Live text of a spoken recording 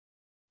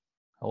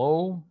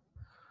Hello,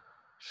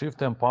 Shift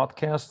M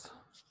Podcast.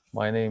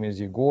 My name is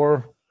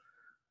Igor,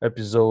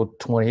 episode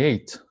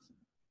 28.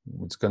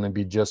 It's going to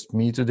be just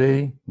me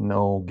today,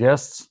 no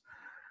guests.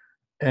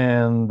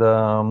 And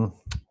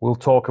we'll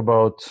talk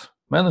about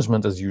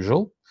management as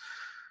usual.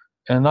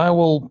 And I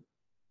will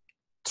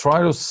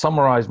try to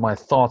summarize my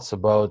thoughts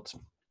about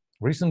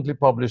recently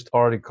published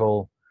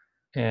article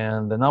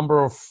and the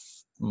number of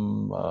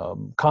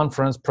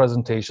conference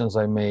presentations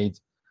I made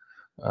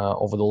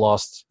over the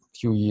last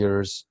few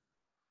years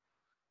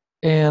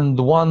and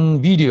one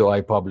video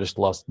I published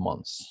last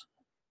month.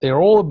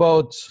 They're all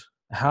about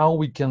how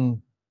we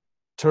can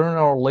turn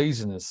our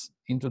laziness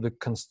into the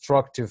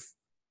constructive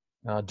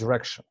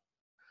direction,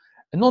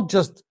 and not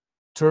just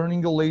turning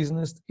the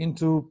laziness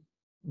into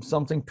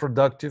something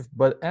productive,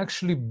 but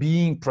actually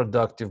being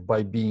productive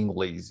by being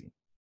lazy.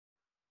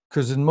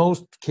 Because in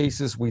most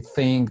cases, we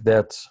think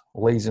that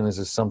laziness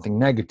is something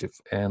negative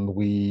and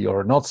we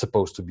are not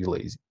supposed to be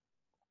lazy.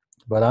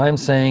 But I'm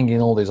saying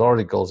in all these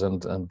articles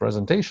and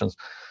presentations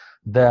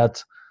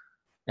that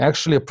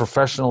actually a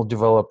professional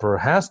developer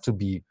has to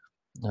be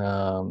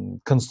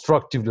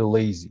constructively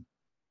lazy,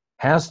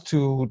 has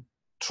to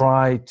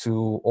try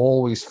to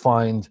always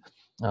find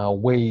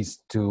ways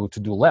to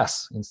do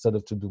less instead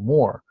of to do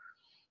more.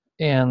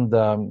 And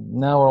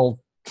now I'll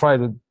try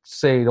to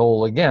say it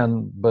all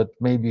again, but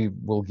maybe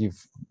we'll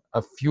give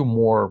a few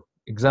more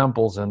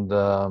examples and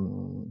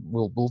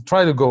we'll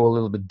try to go a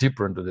little bit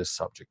deeper into this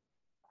subject.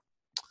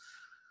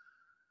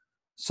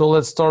 So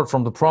let's start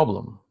from the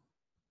problem.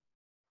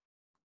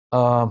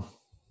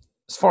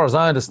 As far as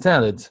I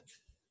understand it,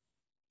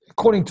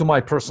 according to my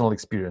personal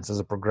experience as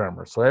a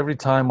programmer, so every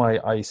time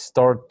I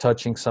start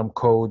touching some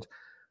code,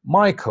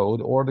 my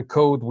code or the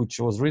code which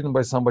was written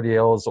by somebody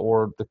else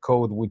or the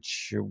code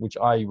which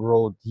I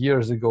wrote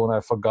years ago and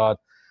I forgot,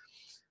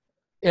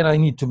 and I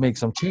need to make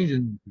some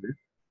changes,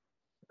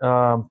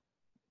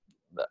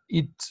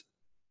 it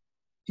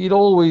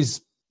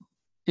always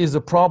is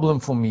a problem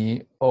for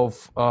me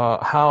of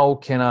how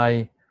can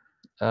I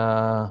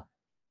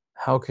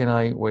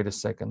wait a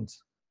second.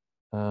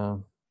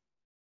 So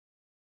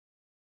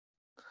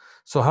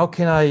how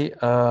can I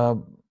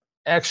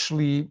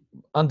actually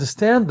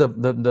understand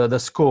the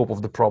scope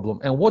of the problem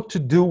and what to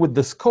do with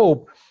the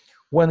scope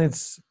when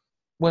it's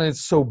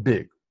so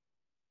big?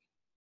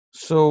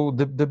 So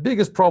the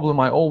biggest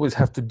problem I always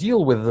have to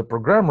deal with as a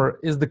programmer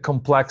is the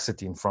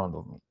complexity in front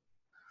of me.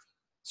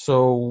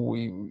 So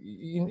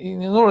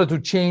in order to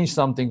change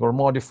something or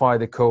modify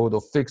the code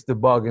or fix the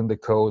bug in the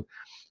code,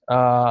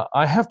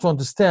 I have to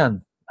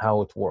understand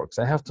how it works.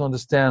 I have to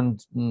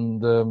understand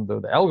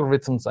the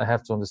algorithms. I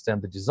have to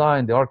understand the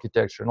design, the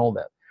architecture, and all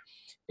that.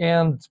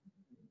 And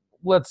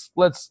let's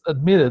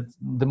admit it,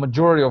 the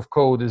majority of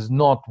code is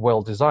not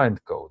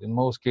well-designed code. In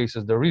most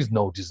cases, there is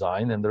no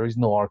design and there is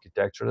no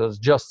architecture. There's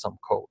just some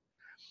code.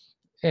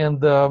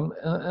 And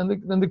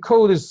the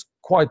code is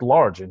quite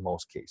large in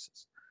most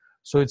cases.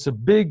 So it's a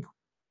big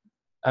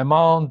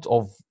amount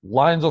of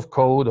lines of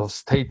code, of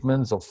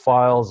statements, of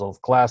files,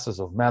 of classes,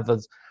 of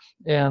methods,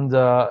 and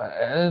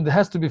it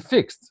has to be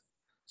fixed.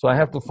 So I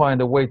have to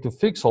find a way to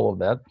fix all of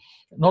that.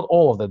 Not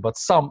all of that, but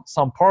some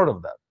part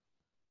of that.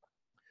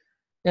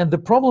 And the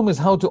problem is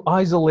how to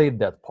isolate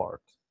that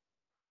part.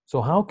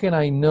 So how can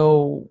I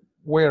know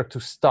where to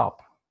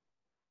stop?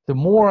 The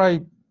more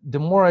I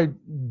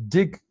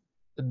dig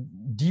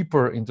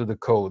deeper into the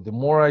code, the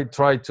more I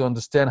try to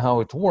understand how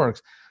it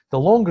works, the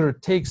longer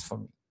it takes for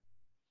me.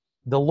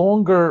 The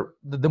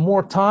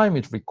more time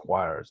it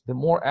requires, the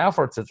more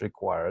efforts it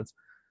requires,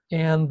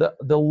 and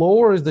the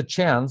lower is the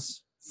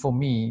chance for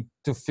me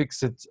to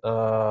fix it,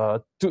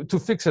 to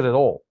fix it at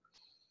all.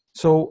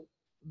 So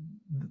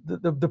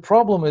the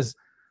problem is,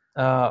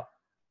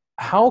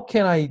 how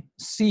can I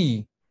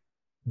see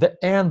the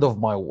end of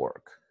my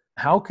work?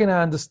 How can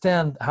I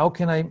understand? How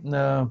can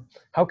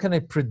I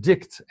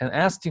predict and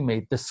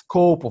estimate the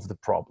scope of the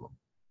problem?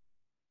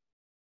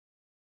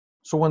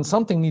 So when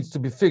something needs to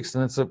be fixed,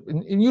 and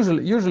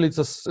usually it's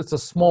a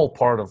small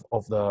part of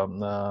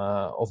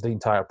the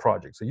entire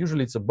project. So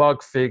usually it's a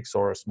bug fix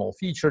or a small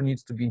feature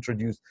needs to be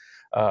introduced.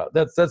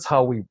 That's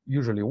how we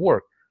usually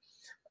work.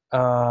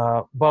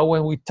 But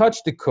when we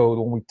touch the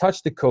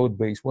code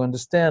base, we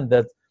understand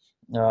that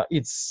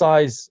its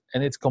size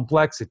and its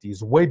complexity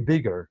is way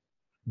bigger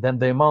than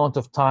the amount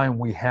of time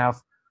we have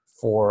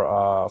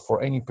for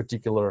any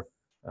particular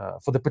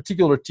for the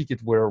particular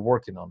ticket we're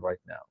working on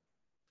right now.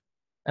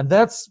 And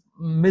that's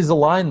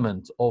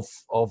misalignment of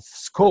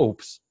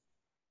scopes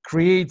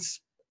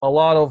creates a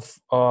lot of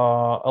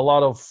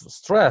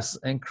stress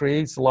and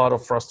creates a lot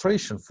of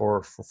frustration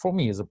for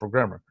me as a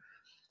programmer.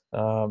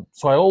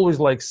 So I always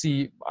want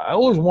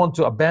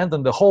to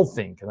abandon the whole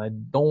thing, and I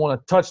don't want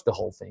to touch the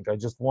whole thing. I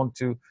just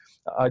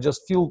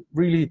feel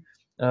really,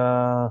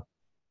 I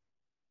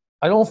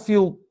don't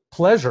feel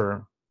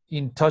pleasure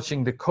in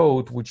touching the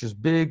code, which is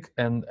big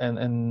and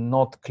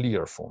not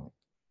clear for me.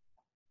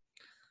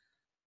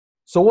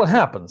 So what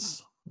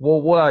happens?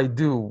 Well,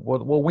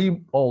 what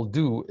we all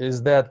do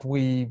is that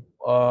we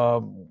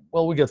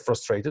get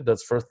frustrated.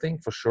 That's first thing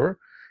for sure.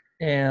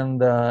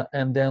 and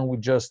then we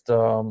just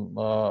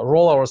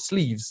roll our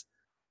sleeves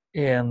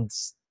and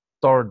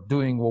start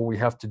doing what we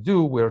have to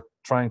do. We're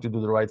trying to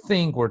do the right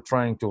thing. We're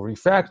trying to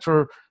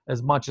refactor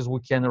as much as we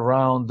can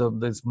around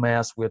this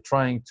mess. We're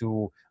trying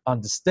to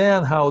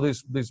understand how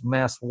this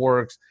mess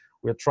works.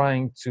 We're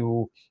trying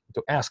to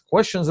ask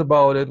questions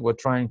about it. We're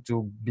trying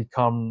to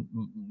become,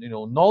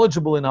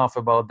 knowledgeable enough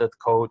about that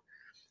code.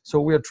 So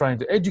we are trying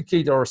to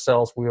educate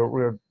ourselves. We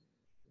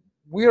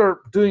are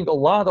doing a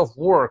lot of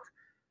work,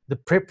 the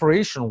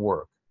preparation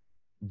work,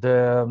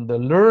 the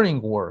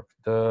learning work,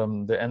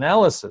 the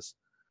analysis,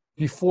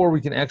 before we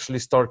can actually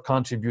start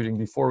contributing,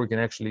 before we can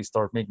actually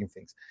start making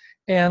things.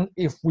 And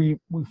if we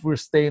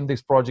stay in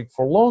this project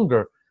for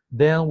longer,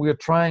 then we are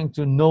trying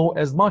to know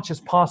as much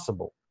as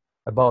possible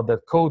about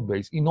that code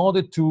base in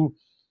order to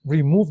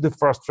remove the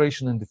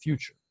frustration in the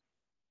future.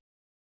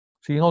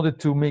 So in order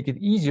to make it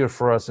easier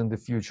for us in the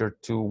future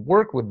to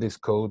work with this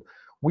code,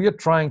 we are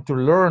trying to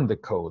learn the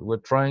code. We're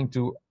trying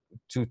to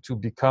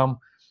become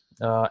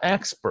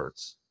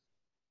experts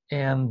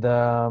and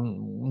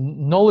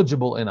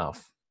knowledgeable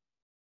enough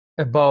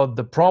about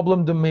the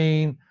problem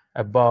domain,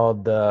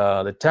 about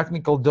the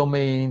technical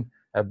domain,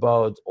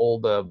 about all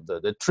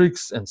the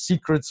tricks and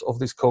secrets of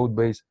this code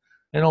base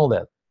and all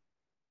that.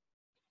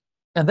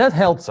 And that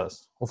helps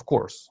us, of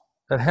course.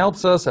 That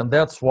helps us, and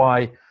that's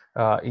why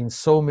in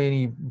so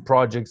many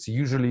projects,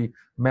 usually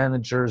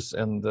managers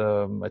and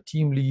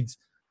team leads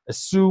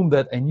assume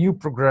that a new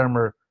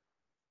programmer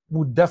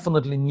would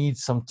definitely need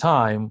some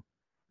time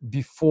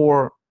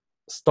before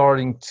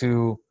starting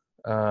to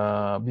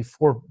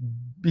before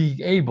being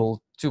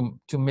able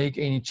to make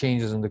any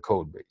changes in the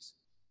code base.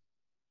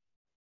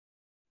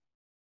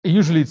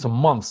 Usually it's a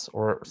month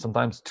or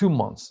sometimes 2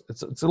 months.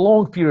 It's a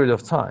long period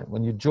of time.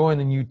 When you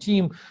join a new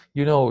team,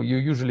 you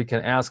usually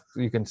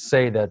you can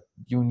say that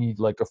you need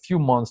like a few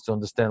months to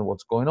understand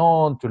what's going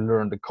on, to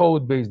learn the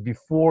code base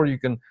before you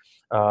can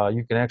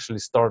actually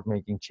start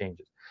making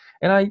changes.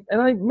 And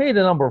I made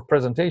a number of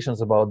presentations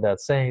about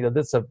that, saying that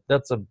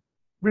that's a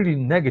really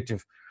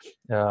negative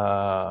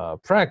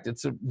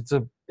practice.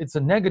 It's a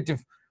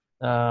negative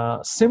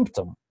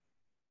symptom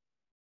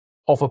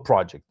of a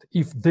project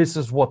if this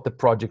is what the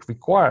project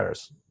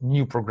requires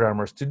new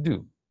programmers to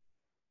do.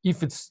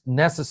 If it's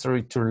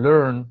necessary to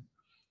learn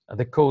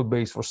the code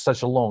base for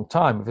such a long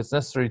time, if it's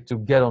necessary to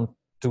get on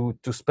to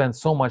spend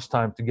so much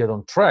time to get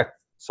on track,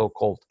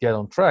 so-called get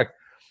on track,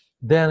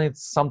 then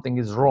something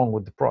is wrong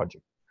with the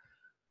project.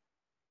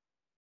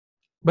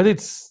 But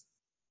it's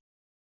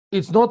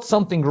not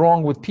something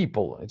wrong with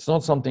people. It's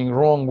not something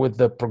wrong with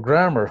the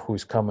programmer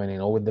who's coming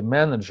in or with the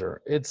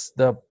manager. It's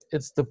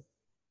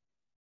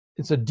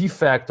a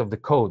defect of the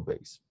code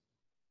base.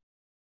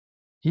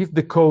 If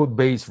the code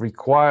base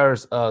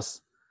requires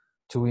us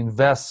to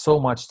invest so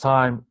much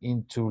time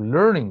into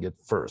learning it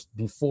first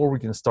before we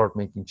can start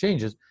making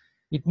changes,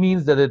 it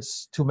means that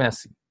it's too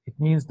messy. It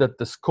means that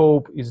the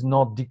scope is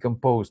not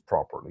decomposed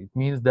properly. It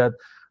means that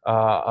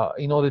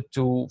in order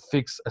to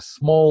fix a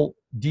small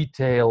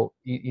detail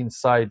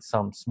inside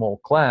some small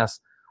class,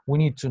 we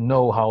need to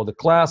know how the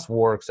class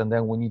works, and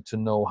then we need to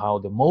know how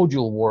the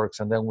module works,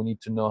 and then we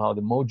need to know how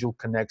the module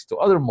connects to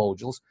other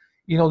modules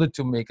in order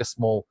to make a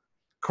small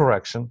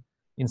correction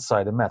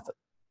inside a method.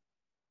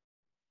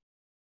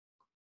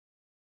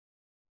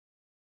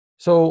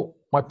 So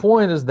my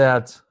point is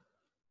that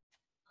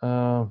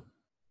the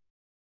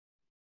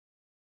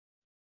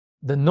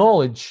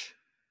knowledge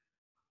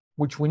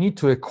which we need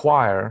to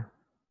acquire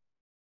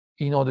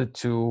in order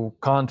to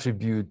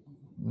contribute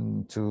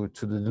to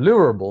the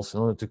deliverables, in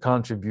order to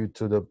contribute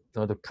to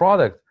the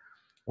product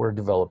we're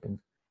developing,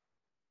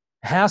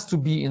 has to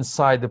be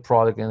inside the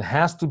product and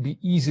has to be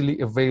easily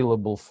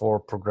available for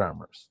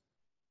programmers.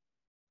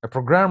 A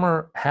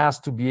programmer has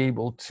to be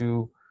able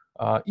to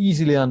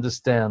easily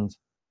understand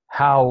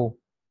how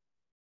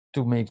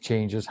to make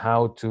changes,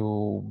 how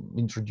to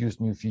introduce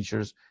new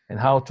features, and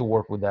how to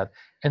work with that.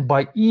 And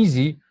by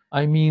easy,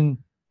 I mean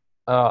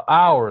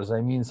hours,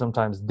 I mean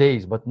sometimes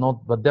days, but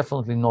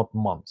definitely not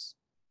months.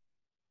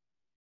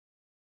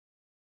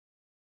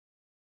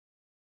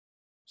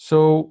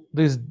 So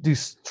this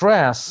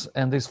stress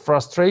and this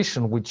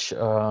frustration which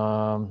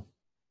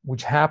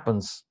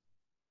happens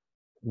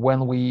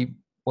when we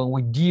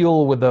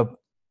deal with a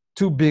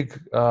too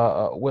big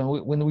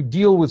when we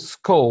deal with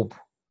scope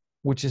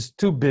which is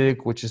too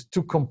big, which is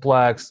too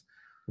complex,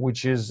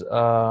 which is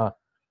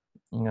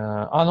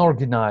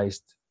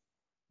unorganized,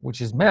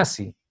 which is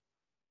messy,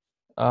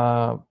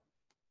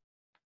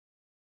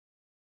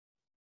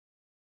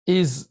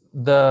 is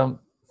the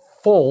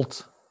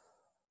fault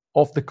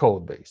of the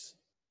code base.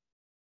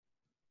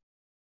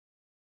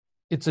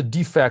 It's a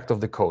defect of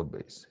the code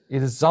base.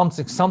 It is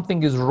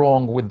something is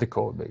wrong with the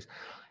code base.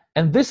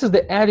 And this is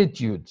the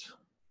attitude,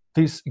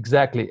 this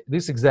exact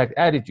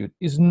attitude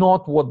is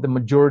not what the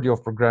majority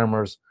of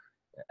programmers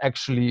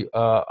actually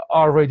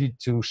are ready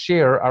to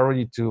share, are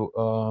ready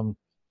to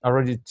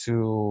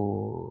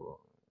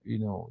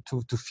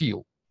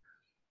feel.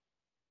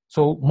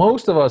 So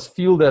most of us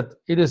feel that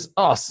it is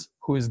us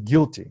who is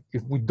guilty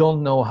if we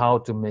don't know how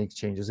to make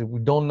changes, if we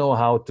don't know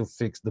how to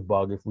fix the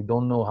bug, if we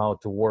don't know how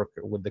to work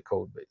with the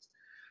code base.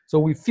 So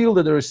we feel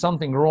that there is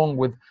something wrong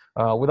with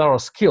our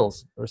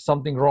skills. There's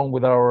something wrong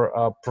with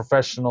our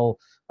professional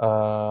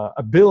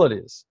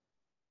abilities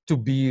to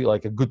be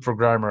like a good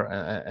programmer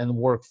and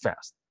work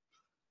fast.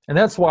 And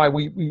that's why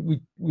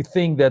we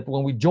think that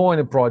when we join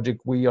a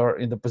project, we are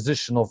in the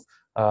position of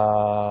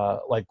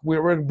like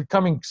we're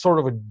becoming sort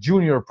of a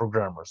junior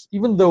programmers,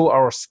 even though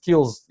our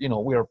skills, you know,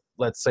 we are,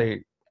 let's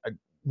say,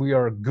 we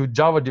are good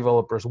Java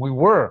developers. We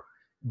were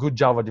good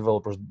Java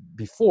developers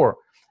before,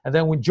 and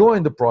then we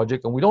join the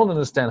project and we don't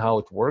understand how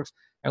it works,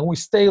 and we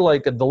stay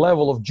like at the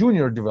level of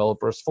junior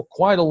developers for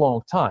quite a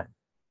long time.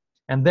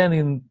 And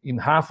then in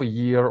half a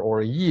year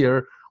or a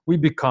year, we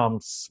become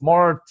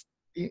smart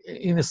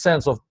in a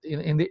sense of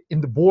in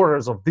the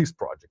borders of this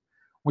project.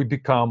 We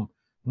become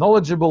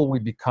knowledgeable. We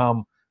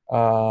become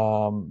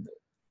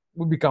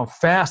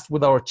fast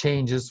with our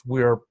changes.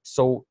 We're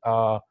so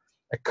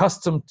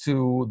accustomed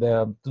to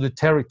the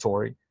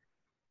territory,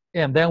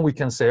 and then we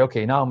can say,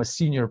 okay, now I'm a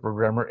senior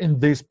programmer in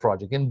this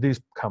project, in this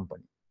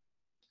company.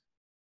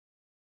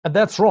 And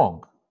that's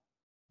wrong.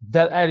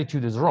 That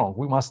attitude is wrong.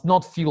 We must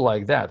not feel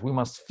like that. We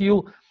must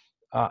feel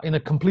in a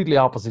completely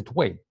opposite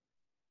way.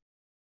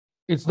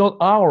 It's not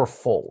our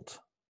fault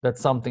that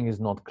something is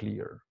not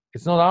clear.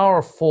 It's not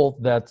our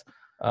fault that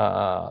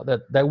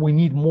that we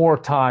need more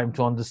time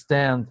to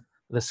understand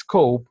the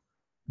scope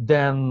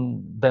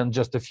than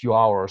just a few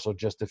hours or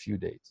just a few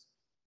days.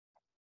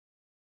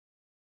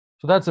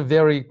 So that's a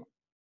very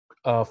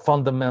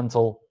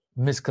fundamental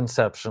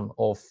misconception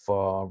of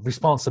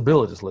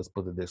responsibilities, let's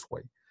put it this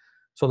way.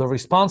 So the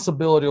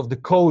responsibility of the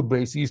code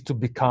base is to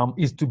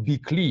be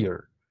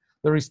clear.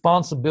 The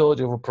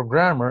responsibility of a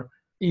programmer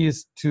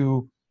is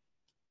to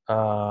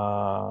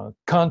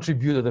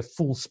contribute at a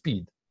full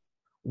speed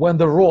when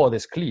the road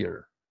is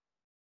clear.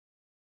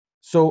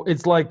 So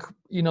it's like,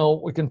 you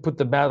know, we can put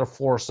the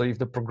metaphor. So if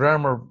the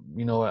programmer,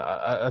 you know,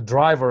 a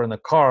driver in a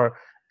car,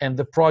 and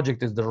the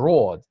project is the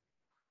road.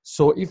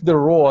 So if the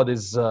road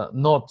is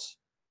not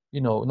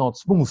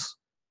smooth,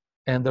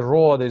 and the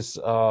road is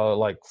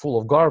like full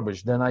of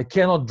garbage, then I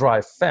cannot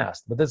drive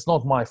fast. But that's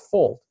not my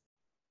fault.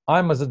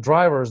 I'm, as a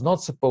driver, is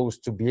not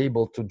supposed to be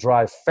able to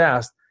drive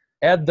fast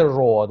at the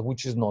road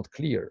which is not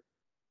clear.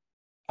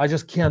 I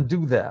just can't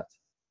do that.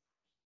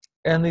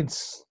 And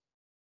it's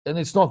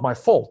not my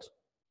fault.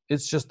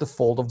 It's just the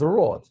fault of the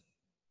road.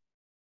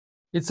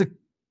 It's a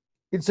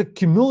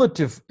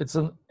cumulative, it's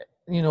a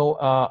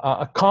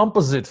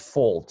composite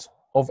fault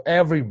of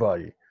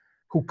everybody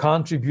who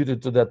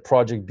contributed to that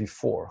project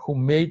before, who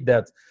made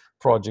that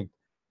project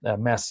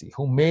messy,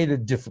 who made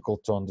it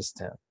difficult to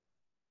understand.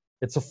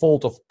 It's a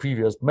fault of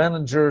previous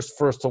managers,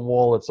 first of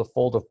all. It's a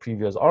fault of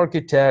previous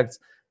architects.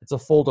 It's a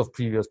fault of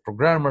previous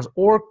programmers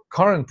or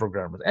current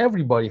programmers.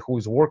 Everybody who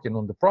is working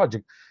on the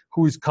project,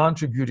 who is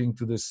contributing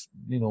to this,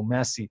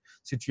 messy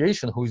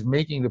situation, who is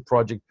making the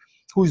project,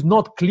 who is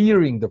not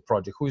clearing the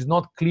project, who is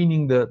not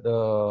cleaning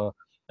the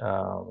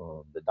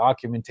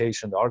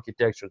documentation, the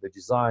architecture, the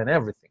design,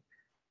 everything.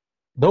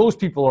 Those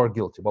people are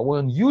guilty. But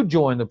when you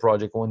join the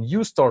project, when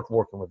you start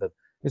working with it,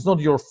 it's not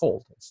your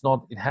fault.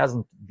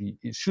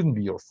 It shouldn't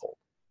be your fault.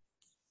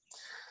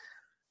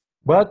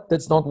 But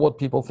that's not what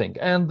people think.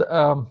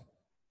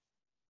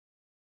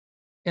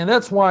 And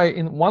that's why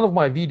in one of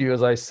my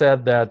videos I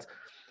said that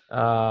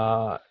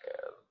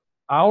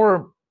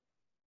our,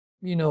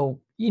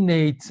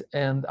 innate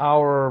and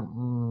our,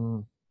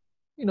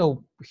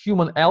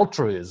 human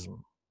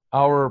altruism,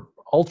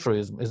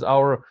 is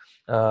our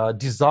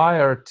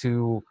desire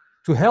to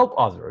help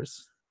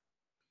others,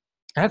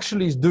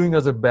 actually is doing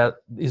us a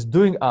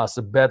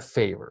bad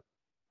favor.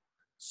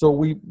 So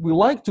we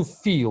like to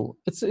feel,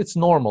 it's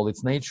normal,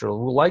 it's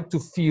natural. We like to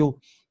feel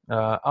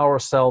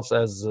ourselves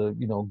as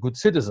good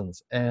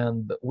citizens,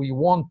 and we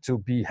want to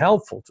be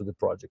helpful to the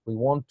project. We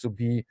want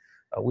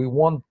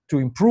to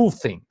improve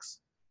things.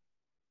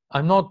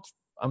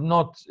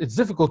 It's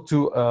difficult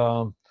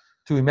to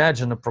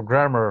imagine a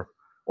programmer.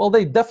 Well,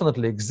 they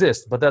definitely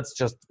exist, but that's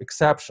just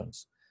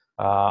exceptions.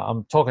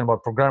 I'm talking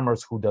about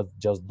programmers who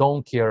just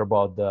don't care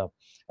about the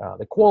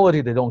quality.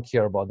 They don't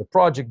care about the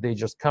project. They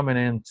just coming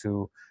in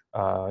to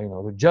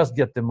just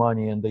get the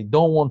money, and they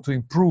don't want to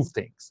improve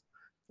things.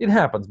 It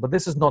happens, but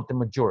this is not the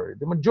majority.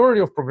 The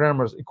majority of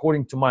programmers,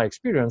 according to my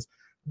experience,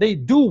 they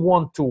do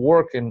want to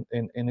work in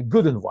a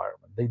good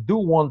environment. They do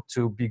want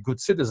to be good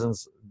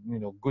citizens,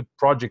 good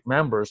project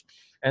members,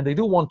 and they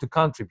do want to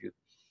contribute.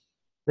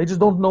 They just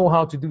don't know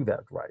how to do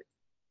that right.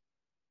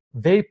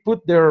 They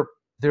put their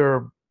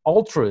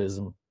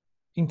altruism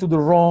into the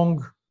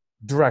wrong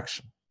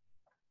direction.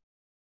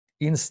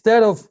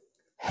 Instead of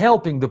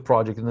helping the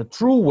project in a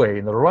true way,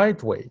 in the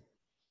right way,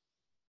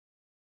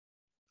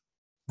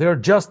 they're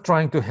just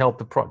trying to help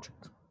the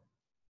project.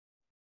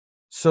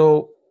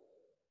 So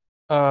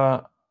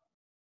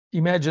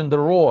imagine the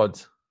road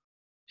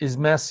is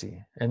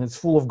messy and it's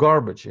full of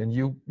garbage, and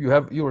you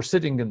are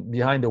sitting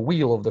behind the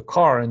wheel of the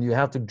car and you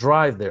have to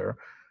drive there,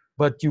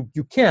 but you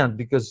can't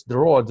because the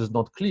road is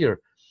not clear.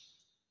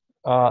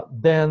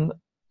 then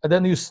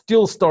you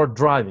still start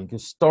driving. You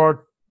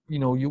start,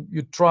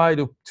 you try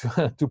to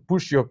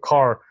push your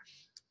car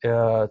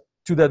to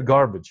that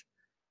garbage,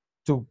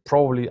 to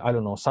probably, I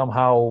don't know,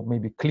 somehow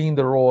maybe clean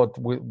the road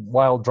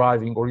while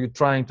driving, or you're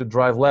trying to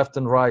drive left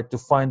and right to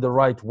find the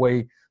right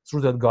way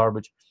through that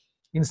garbage,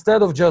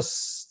 instead of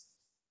just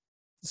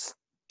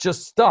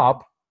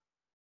stop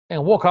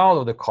and walk out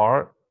of the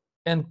car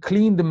and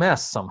clean the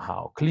mess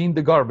somehow, clean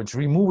the garbage,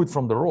 remove it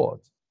from the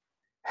road,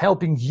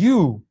 helping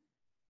you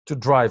to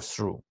drive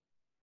through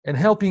and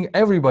helping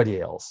everybody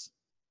else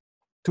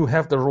to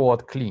have the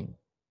road clean.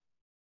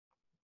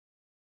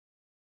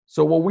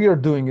 So what we are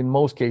doing in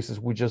most cases,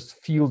 we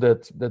just feel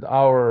that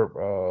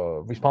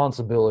our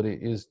responsibility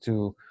is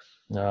to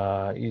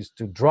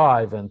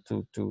drive and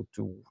to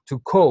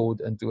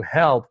code and to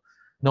help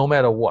no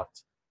matter what.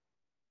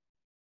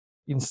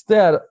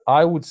 Instead,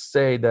 I would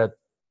say that,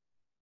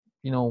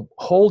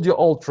 hold your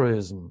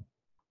altruism.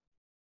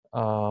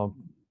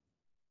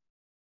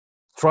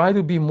 Try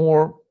to be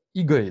more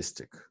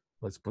egoistic.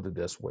 Let's put it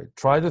this way.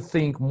 Try to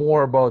think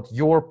more about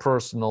your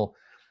personal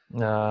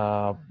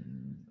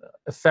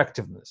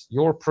effectiveness,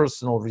 your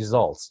personal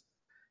results.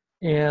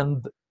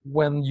 And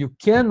when you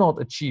cannot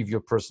achieve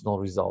your personal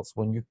results,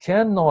 when you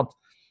cannot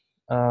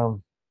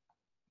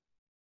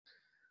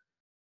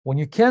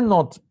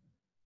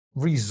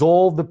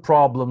resolve the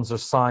problems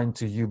assigned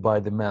to you by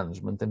the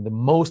management in the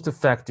most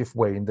effective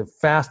way, in the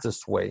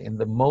fastest way, in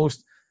the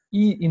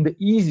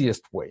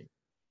easiest way,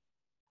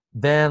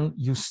 then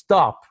you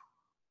stop,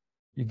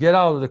 you get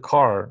out of the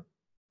car,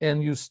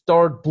 and you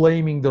start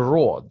blaming the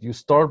road, you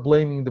start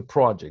blaming the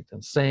project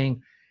and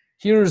saying,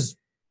 here's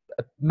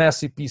a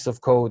messy piece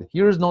of code,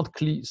 here's not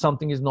clear,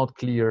 something is not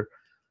clear,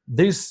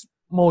 this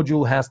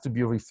module has to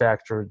be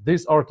refactored,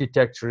 this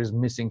architecture is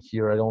missing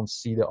here, I don't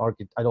see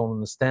I don't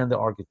understand the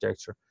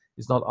architecture,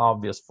 it's not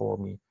obvious for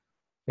me,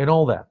 and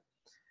all that.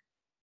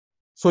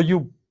 So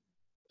you,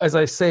 as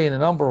I say in a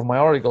number of my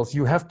articles,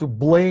 you have to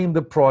blame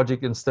the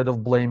project instead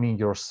of blaming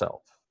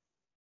yourself.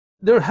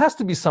 There has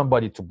to be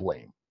somebody to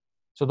blame.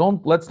 So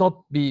let's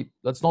not be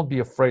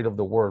afraid of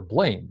the word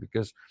blame,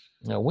 because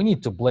we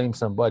need to blame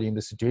somebody in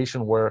the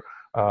situation where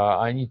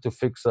I need to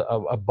fix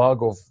a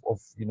bug of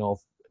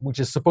which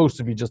is supposed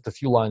to be just a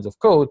few lines of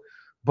code,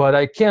 but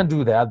I can't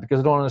do that because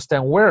I don't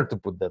understand where to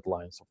put that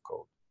lines of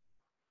code.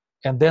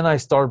 And then I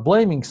start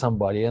blaming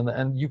somebody,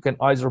 and you can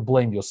either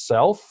blame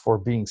yourself for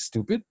being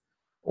stupid,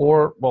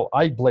 or, well,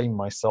 I blame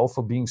myself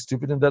for being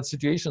stupid in that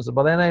situation.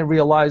 But then I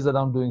realize that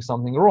I'm doing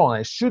something wrong.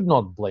 I should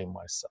not blame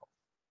myself,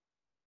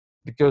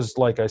 because,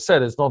 like I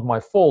said, it's not my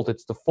fault.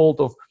 It's the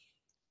fault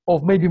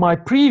of maybe my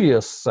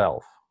previous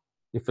self,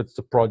 if it's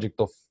the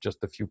project of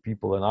just a few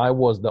people, and I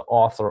was the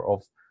author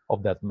of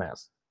that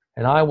mess,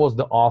 and I was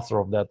the author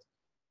of that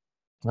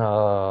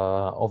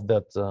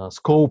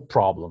scope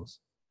problems,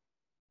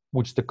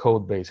 which the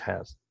code base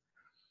has.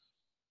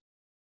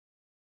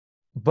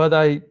 But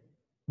I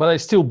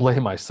still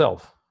blame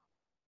myself,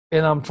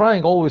 and I'm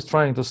always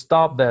trying to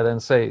stop that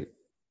and say,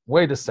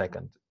 wait a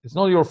second, it's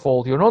not your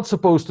fault. You're not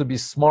supposed to be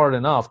smart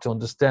enough to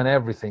understand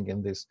everything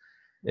in this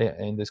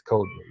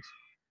code base.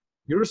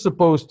 You're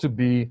supposed to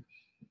be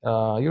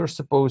a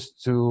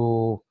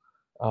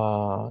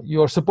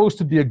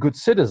good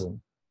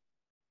citizen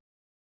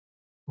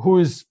who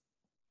is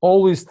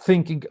always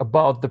thinking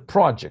about the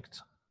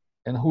project,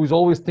 and who is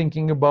always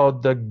thinking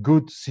about the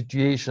good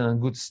situation and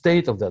good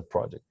state of that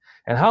project.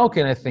 And how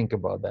can I think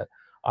about that?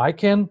 I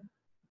can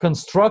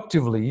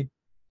constructively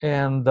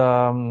and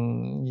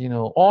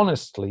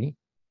honestly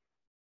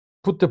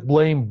put the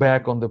blame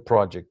back on the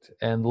project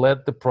and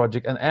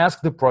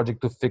ask the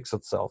project to fix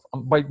itself.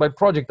 By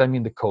project, I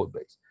mean the code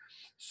base.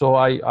 So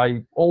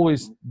I'm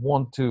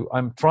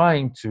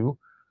trying to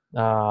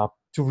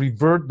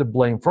revert the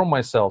blame from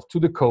myself to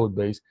the code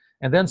base,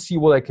 and then see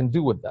what I can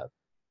do with that.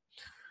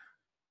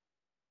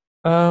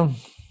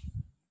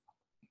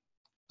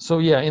 So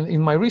yeah,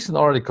 in my recent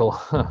article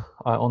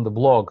on the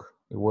blog,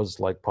 it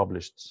was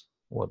published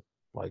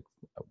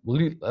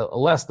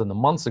less than a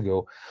month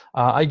ago.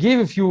 I gave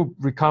a few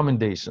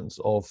recommendations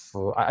of.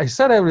 I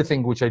said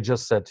everything which I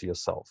just said to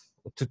yourself,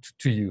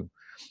 to you.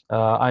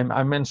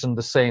 I mentioned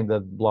the saying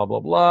that blah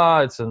blah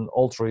blah. It's an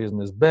altruism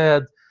is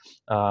bad.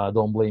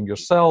 Don't blame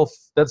yourself.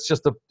 It's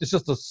just a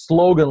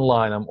slogan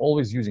line I'm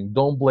always using.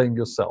 Don't blame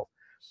yourself.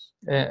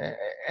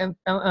 And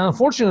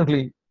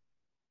unfortunately,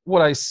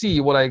 what I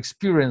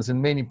experience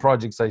in many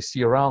projects I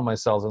see around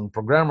myself and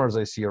programmers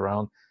I see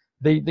around,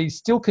 they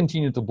still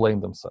continue to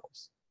blame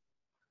themselves.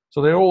 So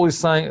they're always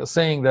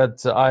saying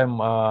that I'm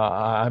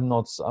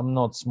not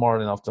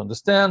smart enough to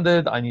understand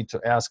it. I need to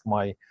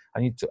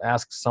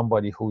ask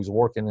somebody who is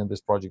working in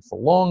this project for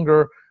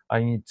longer.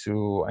 I need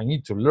to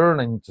learn.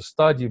 I need to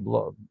study.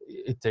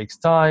 It takes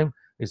time.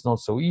 It's not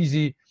so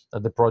easy.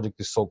 The project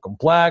is so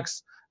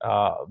complex.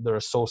 There are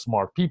so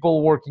smart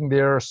people working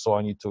there, so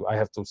I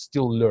have to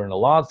still learn a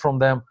lot from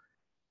them.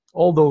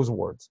 All those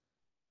words.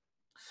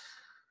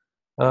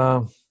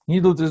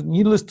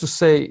 Needless to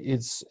say,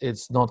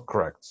 it's not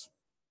correct.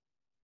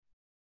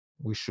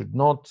 We should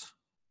not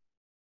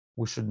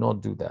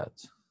do that.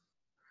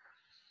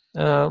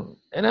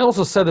 And I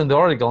also said in the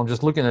article, I'm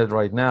just looking at it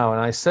right now,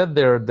 and I said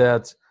there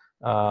that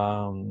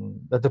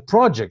that the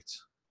project,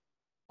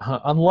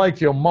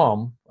 unlike your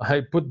mom,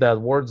 I put that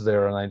words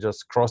there and I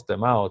just crossed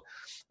them out.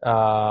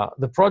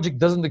 The project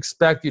doesn't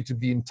expect you to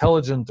be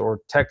intelligent or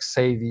tech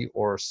savvy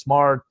or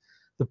smart.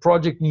 The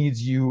project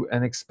needs you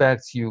and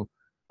expects you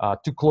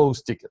to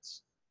close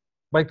tickets.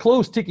 By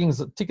close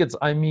tickets,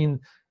 I mean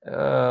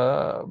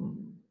uh,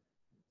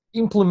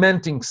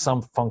 implementing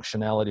some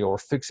functionality or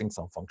fixing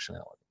some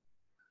functionality.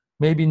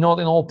 Maybe not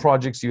in all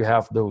projects you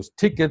have those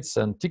tickets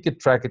and ticket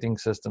tracking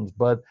systems,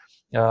 but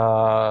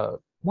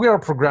we are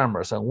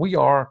programmers and we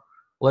are,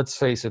 let's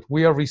face it,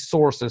 we are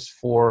resources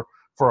for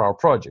our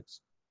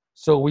projects.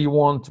 So we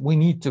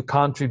need to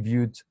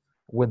contribute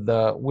with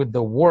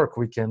the work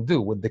we can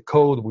do, with the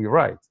code we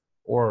write,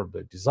 or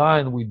the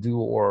design we do,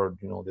 or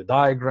the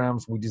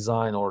diagrams we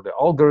design, or the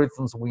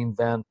algorithms we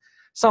invent,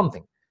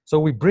 something. So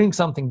we bring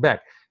something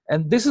back,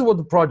 and this is what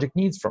the project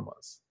needs from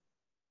us,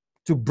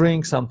 to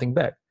bring something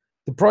back.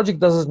 The project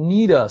doesn't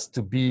need us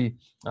to be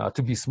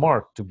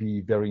smart, to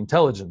be very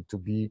intelligent, to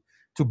be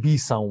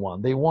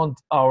someone. They want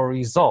our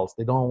results.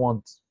 They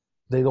don't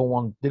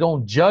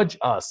judge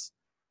us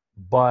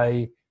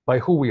by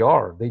who we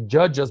are. They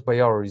judge us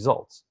by our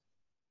results.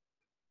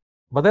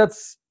 But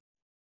that's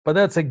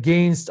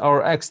against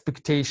our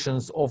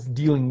expectations of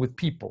dealing with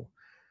people.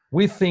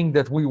 We think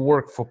that we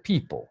work for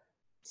people,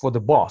 for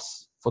the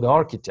boss, for the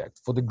architect,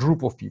 for the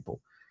group of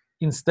people,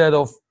 instead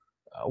of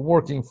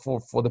working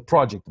for the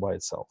project by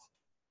itself.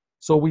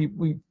 So we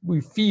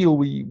feel,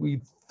 we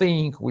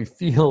think, we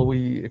feel,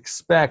 we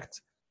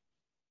expect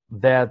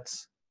that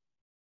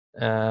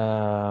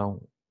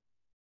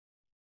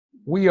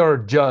we are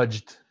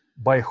judged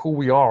by who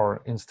we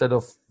are instead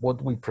of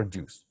what we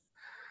produce.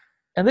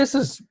 And this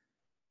is,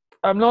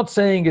 I'm not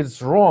saying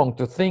it's wrong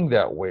to think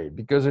that way,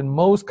 because in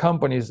most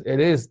companies it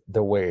is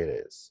the way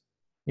it is.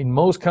 In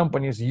most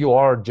companies you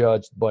are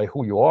judged by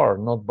who you are,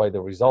 not by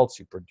the results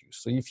you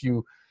produce. So if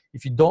you're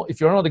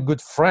not a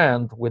good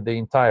friend with the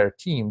entire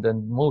team,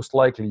 then most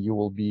likely you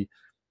will be,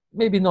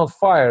 maybe not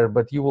fired,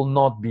 but you will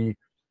not be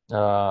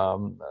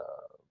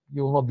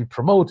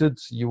promoted.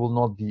 You will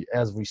not be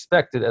as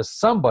respected as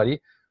somebody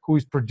who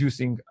is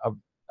producing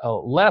a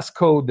less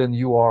code than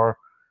you are,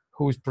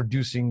 who is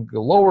producing a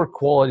lower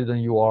quality than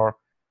you are,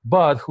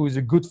 but who is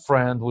a good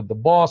friend with the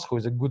boss, who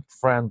is a good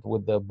friend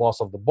with the boss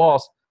of the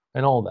boss,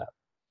 and all that.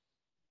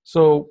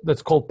 So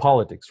that's called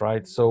politics,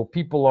 right? So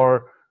people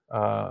are,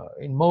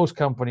 in most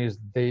companies,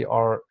 they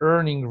are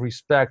earning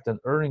respect and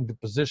earning the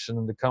position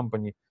in the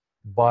company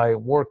by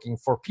working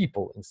for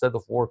people instead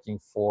of working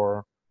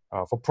for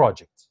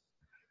projects.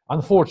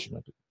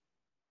 Unfortunately,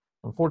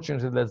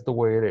 that's the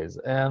way it is,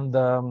 and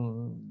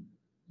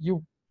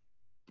you.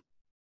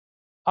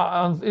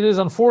 It is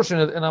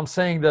unfortunate, and I'm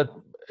saying that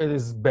it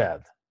is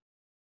bad.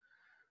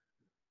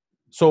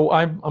 So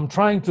I'm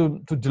trying to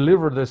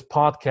deliver this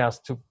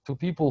podcast to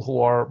people who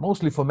are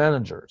mostly for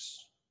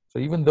managers. So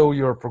even though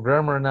you're a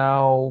programmer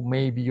now,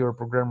 maybe you're a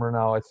programmer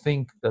now, I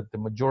think that the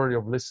majority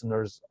of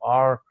listeners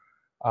are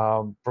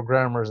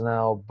programmers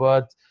now,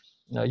 but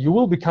you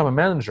will become a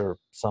manager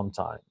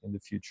sometime in the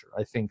future.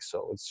 I think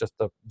so. It's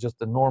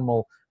just a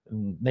normal,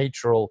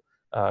 natural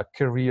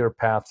career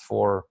path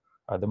for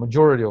the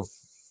majority of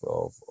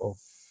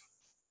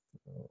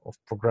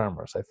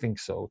programmers. I think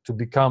so. To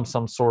become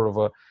some sort of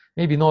a,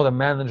 maybe not a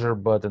manager,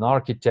 but an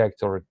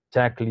architect or a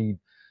tech lead,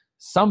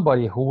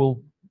 somebody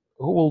who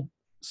will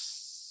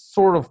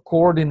sort of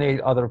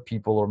coordinate other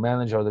people or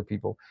manage other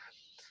people.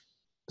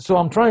 So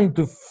I'm trying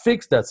to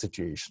fix that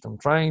situation. I'm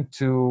trying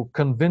to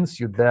convince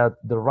you that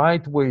the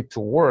right way to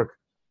work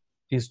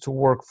is to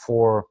work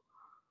for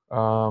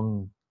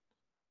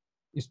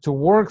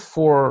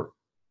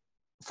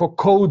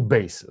code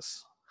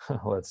bases.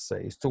 Let's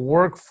say, is to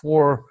work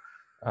for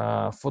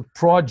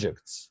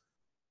projects,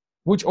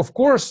 which of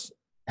course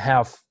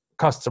have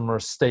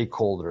customers,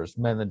 stakeholders,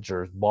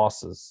 managers,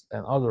 bosses,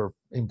 and other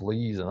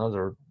employees and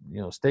other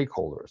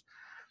stakeholders.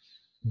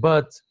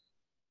 But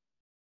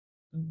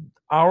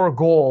our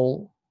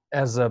goal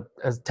as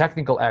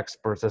technical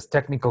experts, as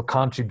technical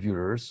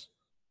contributors,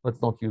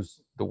 let's not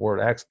use the word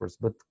experts,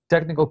 but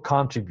technical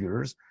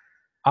contributors,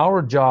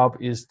 our job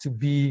is to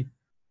be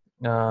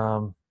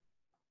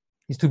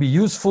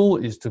useful,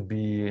 is to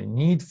be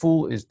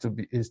needful, is to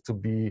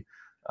be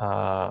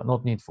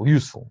not needful,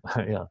 useful.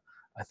 Yeah,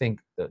 I think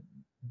that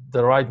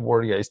the right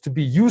word, is to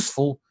be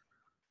useful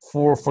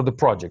for the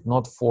project,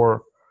 not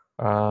for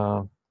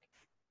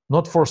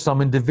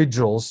some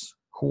individuals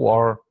who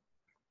are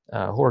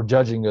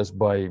judging us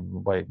by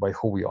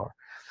who we are.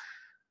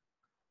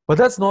 But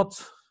that's not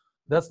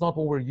what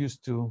we're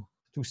used to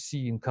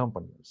see in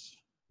companies.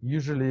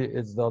 Usually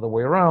it's the other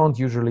way around.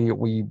 Usually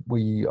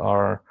we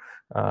are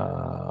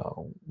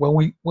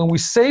when we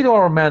say to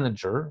our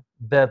manager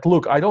that,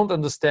 look, I don't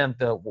understand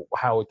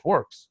how it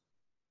works.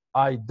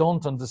 I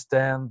don't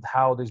understand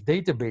how this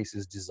database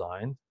is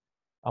designed.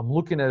 I'm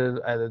looking at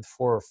it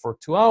for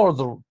 2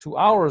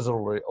 hours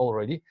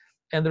already,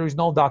 and there is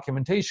no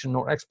documentation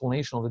or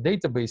explanation of the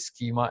database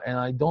schema, and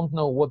I don't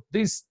know what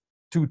this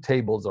two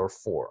tables are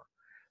for,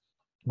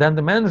 then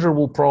the manager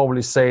will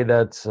probably say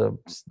that,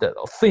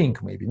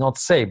 think, maybe not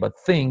say, but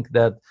think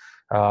that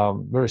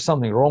there is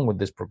something wrong with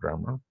this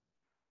programmer.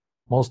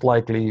 Most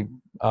likely,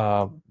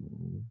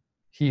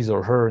 his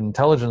or her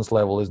intelligence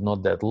level is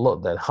not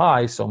that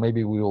high, so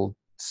maybe we will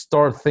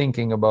start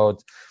thinking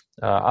about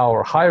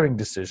our hiring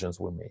decisions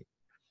we made.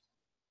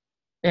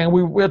 And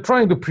we're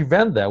trying to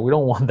prevent that. We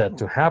don't want that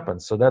to happen.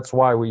 So that's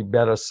why we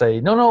better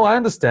say, no, I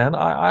understand.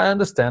 I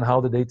understand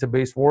how the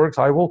database works.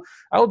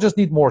 I'll just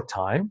need more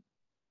time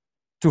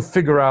to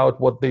figure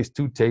out what these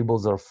two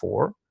tables are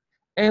for.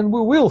 And we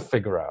will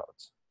figure out.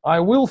 I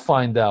will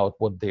find out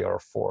what they are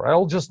for.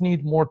 I'll just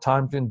need more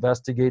time to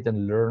investigate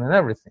and learn and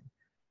everything.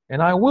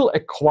 And I will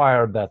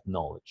acquire that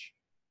knowledge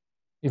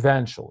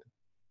eventually.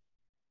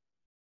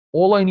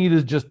 All I need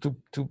is just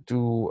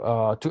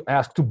to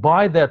ask to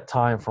buy that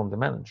time from the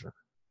manager.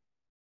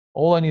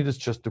 All I need is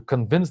just to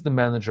convince the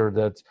manager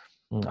that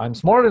I'm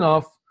smart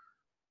enough,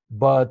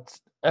 but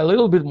a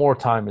little bit more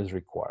time is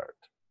required.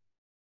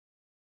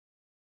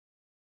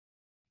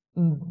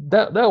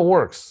 That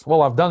works.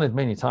 Well, I've done it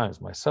many times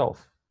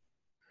myself.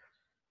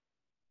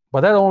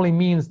 But that only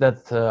means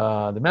that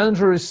the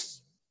manager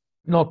is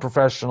not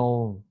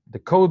professional, the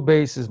code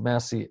base is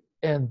messy,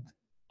 and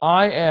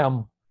I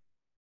am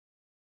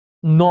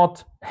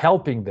not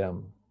helping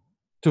them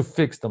to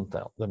fix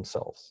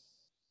themselves.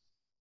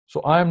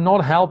 So I'm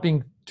not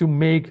helping to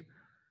make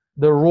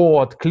the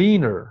ROAD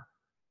cleaner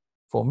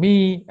for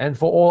me and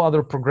for all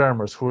other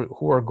programmers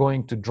who are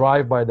going to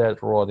drive by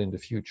that ROAD in the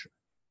future.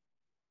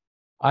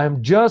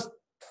 I'm just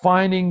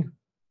finding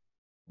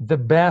the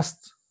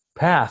best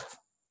path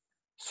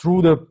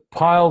through the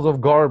piles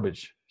of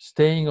garbage,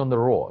 staying on the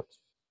road.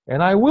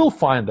 And I will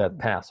find that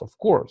path, of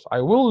course. I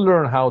will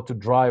learn how to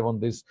drive on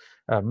this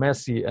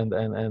messy and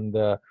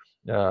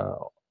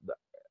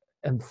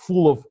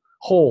full of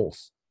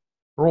holes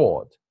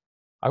road.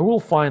 I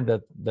will find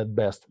that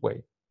best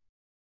way.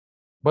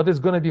 But it's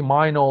going to be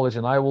my knowledge,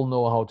 and I will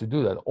know how to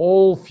do that.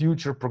 All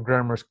future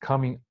programmers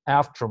coming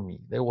after me,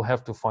 they will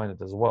have to find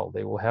it as well.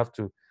 They will have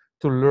to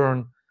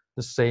learn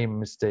the same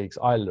mistakes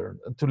I learned,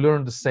 to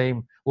learn the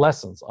same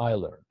lessons I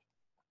learned.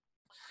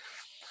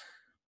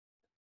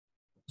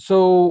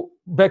 So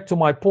back to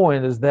my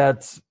point is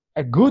that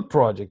a good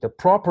project, a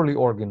properly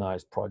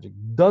organized project,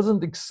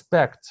 doesn't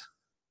expect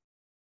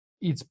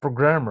its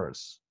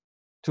programmers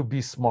to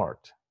be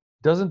smart,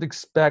 doesn't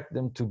expect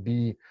them to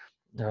be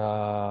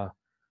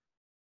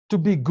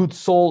good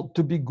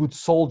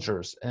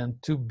soldiers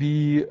and to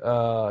be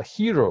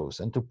heroes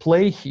and to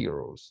play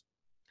heroes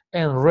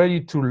and ready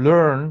to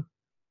learn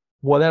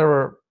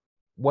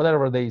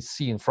whatever they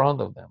see in front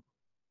of them.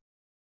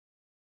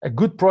 A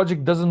good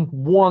project doesn't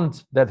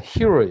want that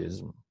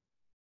heroism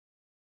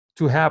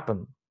to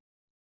happen.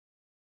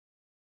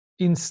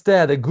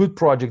 Instead, a good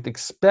project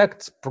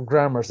expects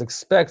programmers,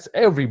 expects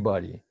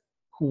everybody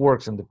who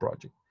works in the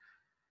project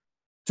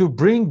to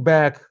bring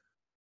back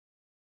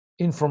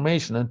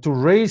information and to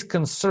raise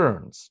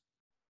concerns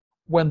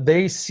when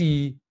they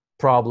see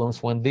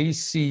problems, when they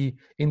see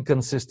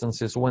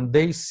inconsistencies, when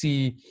they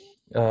see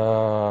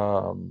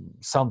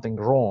something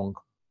wrong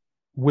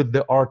with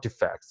the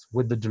artifacts,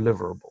 with the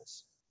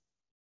deliverables,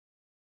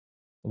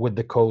 with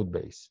the code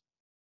base.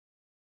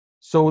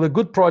 So the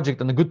good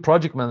project and the good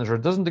project manager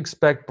doesn't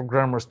expect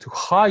programmers to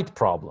hide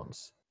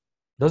problems,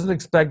 doesn't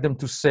expect them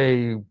to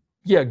say,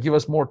 yeah, give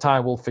us more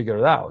time, we'll figure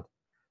it out.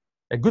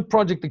 A good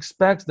project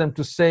expects them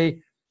to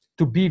say,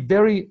 to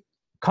be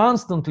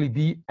constantly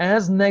be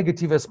as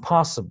negative as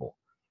possible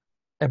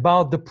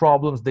about the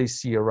problems they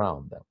see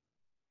around them.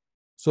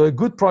 So a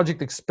good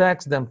project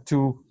expects them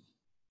to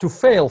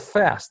fail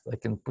fast. I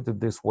can put it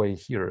this way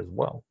here as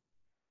well.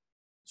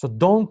 So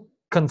don't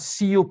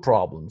conceal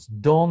problems.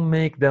 Don't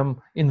make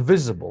them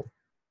invisible.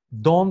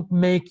 Don't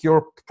make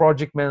your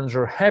project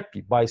manager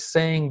happy by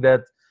saying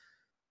that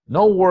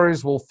no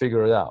worries, we'll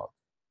figure it out.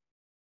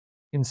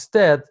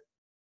 Instead,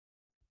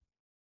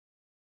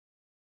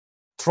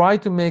 try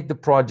to make the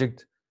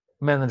project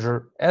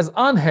manager as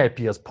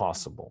unhappy as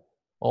possible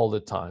all the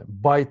time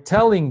by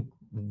telling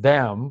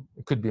them,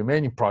 it could be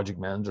many project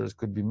managers,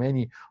 could be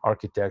many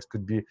architects,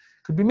 could be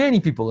many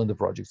people in the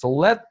project. So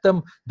let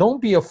them,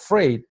 don't be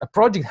afraid. A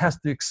project has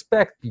to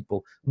expect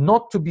people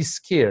not to be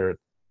scared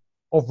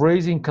of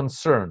raising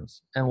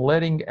concerns and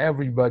letting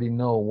everybody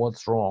know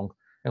what's wrong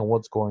and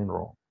what's going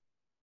wrong.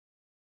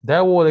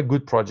 That's what a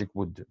good project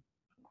would do.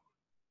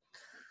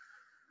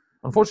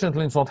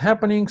 Unfortunately, it's not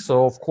happening.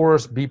 So of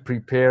course, be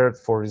prepared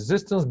for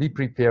resistance, be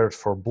prepared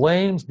for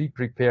blames, be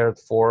prepared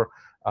for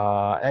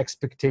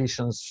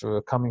expectations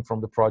coming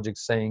from the project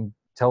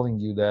telling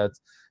you that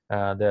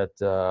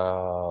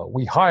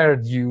we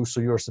hired you, so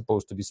you're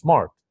supposed to be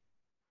smart.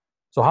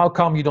 So how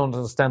come you don't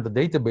understand the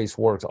database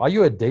works? Are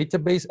you a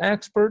database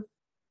expert?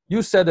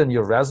 You said in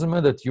your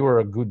resume that you are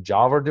a good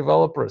Java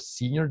developer, a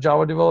senior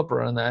Java developer,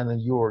 and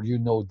you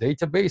know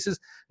databases.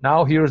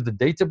 Now here's the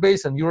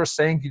database, and you're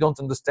saying you don't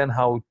understand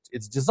how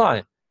it's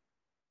designed.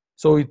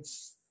 So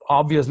it's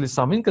obviously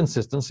some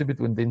inconsistency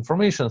between the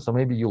information. So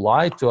maybe you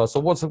lied to us. So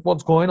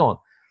what's going on?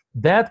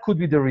 That could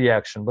be the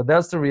reaction, but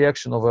that's the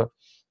reaction of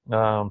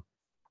an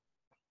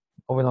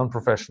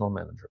unprofessional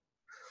manager.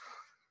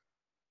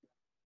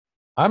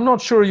 I'm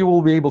not sure you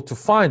will be able to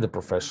find a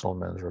professional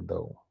manager,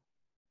 though.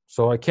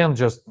 So I can't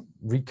just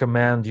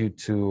recommend you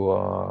to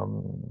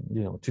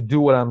to do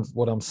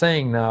what I'm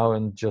saying now,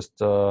 and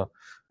just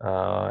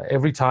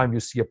every time you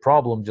see a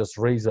problem, just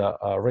raise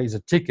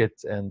a ticket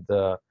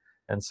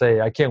and say,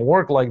 I can't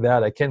work like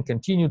that. I can't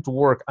continue to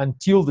work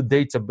until the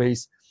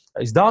database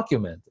is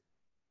documented.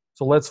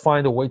 So let's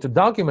find a way to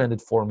document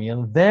it for me,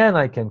 and then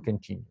I can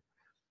continue.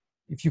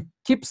 If you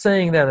keep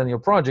saying that in your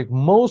project,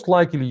 most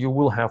likely you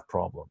will have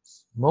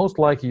problems. Most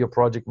likely your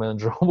project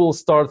manager will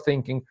start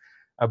thinking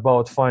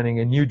about finding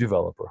a new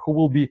developer who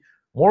will be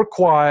more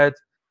quiet,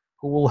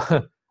 who will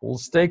who will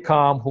stay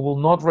calm, who will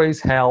not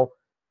raise hell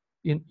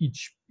in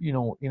each,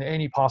 in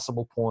any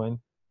possible point,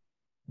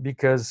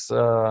 because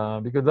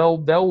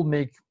that will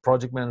make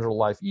project manager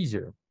life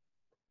easier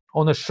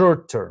on a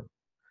short term.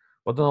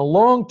 But on a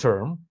long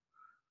term,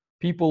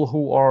 people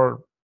who are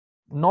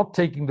not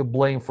taking the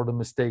blame for the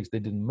mistakes they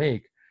didn't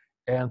make,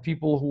 and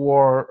people who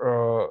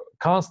are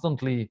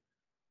constantly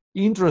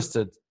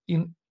interested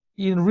in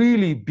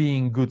really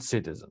being good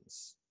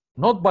citizens,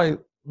 not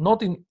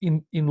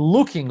in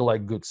looking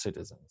like good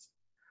citizens,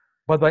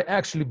 but by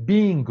actually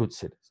being good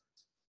citizens.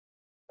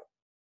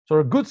 So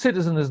a good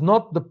citizen is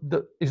not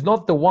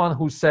the one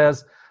who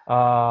says,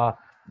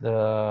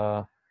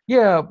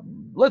 yeah,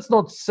 let's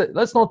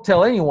not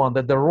tell anyone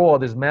that the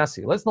road is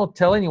messy. Let's not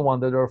tell anyone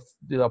that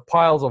there are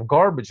piles of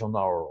garbage on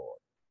our road.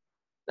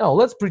 No,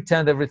 let's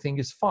pretend everything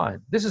is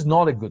fine. This is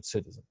not a good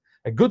citizen.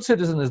 A good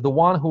citizen is the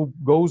one who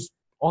goes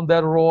on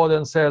that road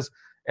and says,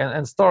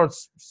 and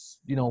starts,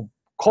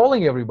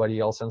 calling everybody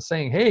else and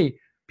saying, hey,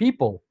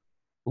 people,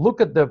 look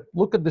at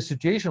the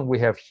situation we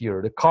have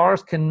here. The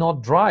cars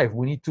cannot drive.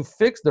 We need to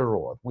fix the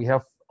road. We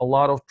have a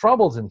lot of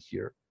troubles in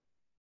here.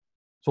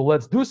 So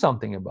let's do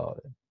something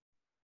about it.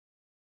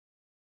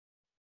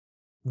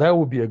 That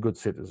would be a good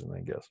citizen, I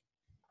guess.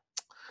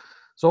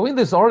 So in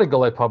this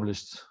article I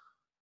published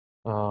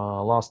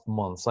last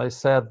month, I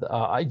said,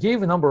 I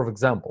gave a number of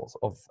examples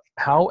of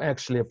how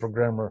actually a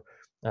programmer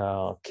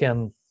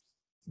can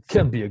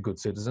be a good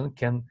citizen,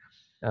 can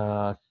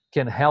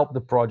help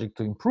the project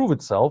to improve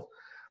itself.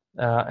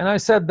 And I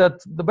said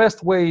that the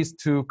best way is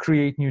to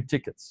create new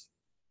tickets.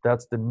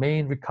 That's the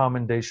main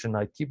recommendation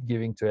I keep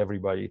giving to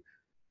everybody.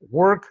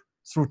 Work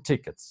through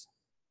tickets.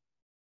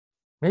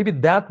 Maybe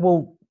that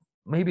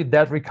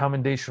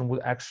recommendation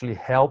would actually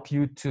help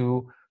you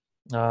to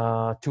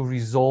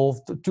resolve,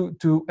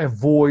 to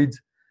avoid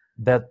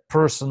that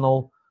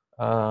personal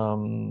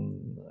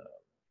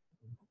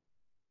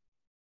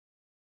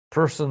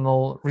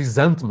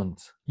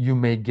resentment you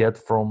may get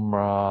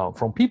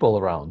from people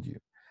around you.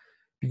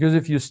 Because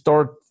if you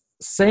start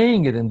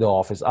saying it in the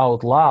office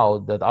out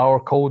loud that our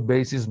code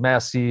base is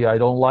messy, I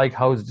don't like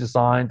how it's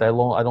designed, I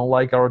don't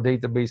like our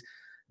database,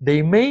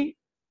 they may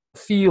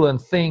feel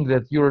and think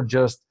that you're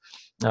just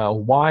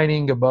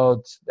whining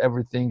about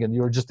everything and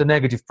you're just a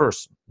negative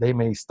person. They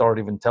may start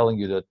even telling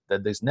you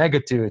that this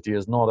negativity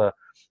is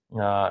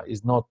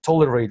not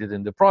tolerated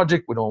in the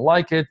project. We don't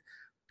like it.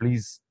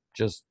 Please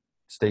just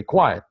stay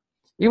quiet.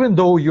 Even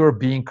though you're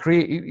being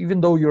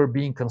even though you're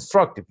being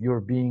constructive,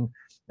 you're being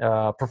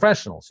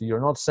professional. So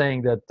you're not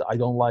saying that I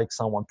don't like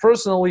someone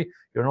personally.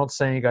 You're not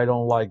saying I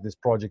don't like this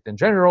project in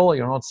general.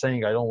 You're not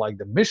saying I don't like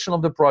the mission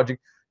of the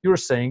project. You're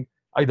saying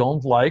I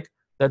don't like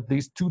that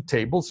these two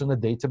tables in the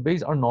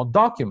database are not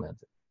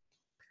documented.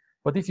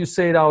 But if you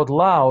say it out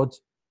loud,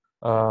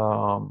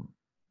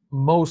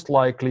 most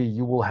likely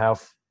you will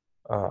have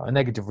a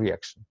negative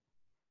reaction.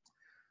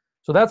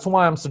 So that's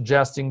why I'm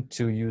suggesting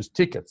to use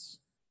tickets.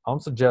 I'm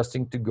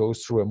suggesting to go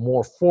through a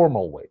more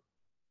formal way.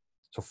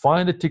 So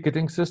find a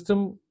ticketing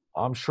system.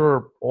 I'm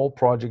sure all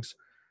projects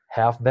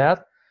have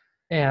that,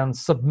 and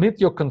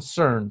submit your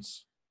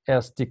concerns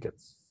as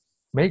tickets.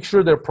 Make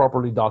sure they're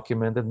properly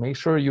documented. Make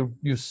sure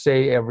you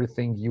say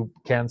everything you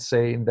can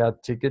say in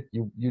that ticket.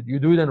 You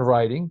do it in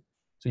writing,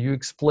 so you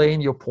explain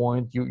your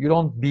point. You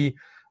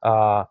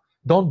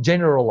don't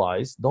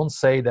generalize. Don't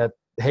say that,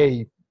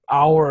 hey,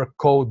 our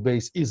code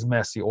base is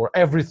messy or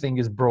everything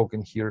is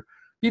broken here.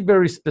 Be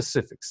very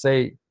specific.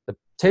 Say the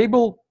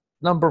table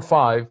number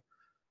 5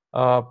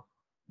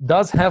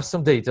 does have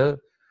some data,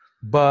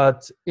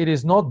 but it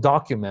is not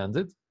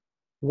documented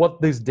what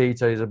this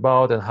data is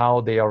about and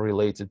how they are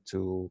related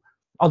to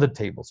other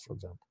tables, for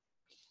example.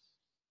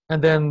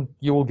 And then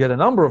you will get a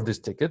number of this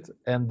ticket,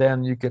 and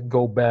then you can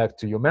go back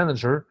to your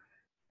manager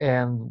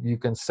and you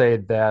can say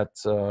that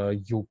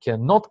you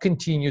cannot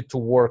continue to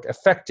work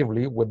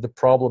effectively with the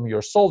problem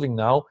you're solving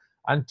now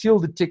until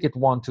the ticket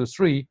 1, 2,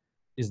 3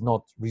 is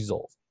not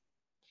resolved.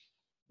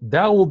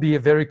 That will be a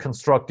very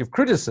constructive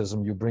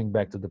criticism you bring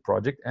back to the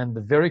project, and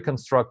the very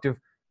constructive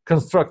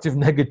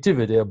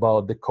negativity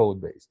about the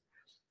code base.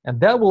 And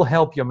that will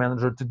help your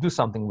manager to do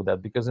something with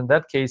that, because in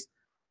that case,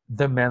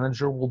 the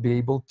manager will be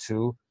able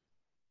to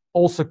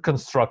also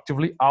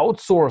constructively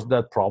outsource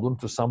that problem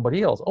to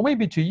somebody else, or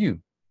maybe to you.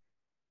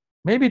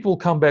 maybe it will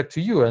come back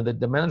to you, and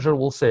the manager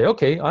will say,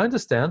 okay, I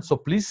understand, so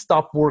please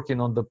stop working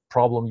on the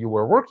problem you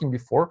were working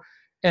before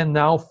and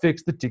now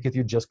fix the ticket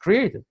you just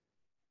created.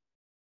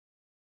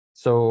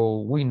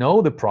 So we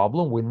know the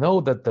problem, we know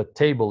that the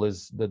table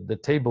is the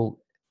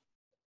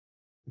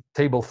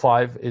table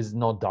 5 is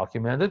not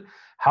documented.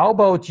 How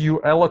about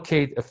you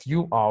allocate a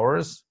few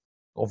hours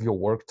of your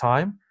work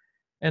time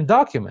and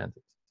document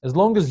it? As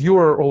long as you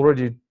are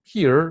already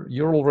here,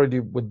 you're already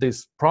with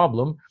this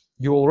problem,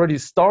 you already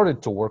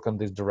started to work on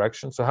this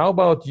direction. So how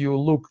about you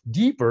look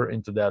deeper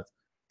into that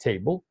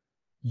table?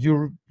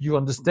 You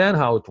understand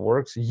how it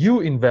works.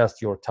 You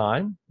invest your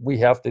time. We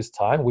have this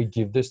time. We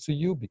give this to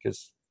you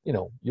because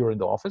you're in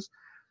the office.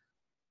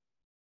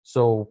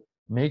 So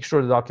make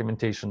sure the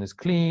documentation is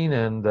clean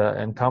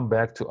and come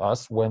back to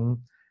us when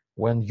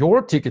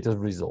your ticket is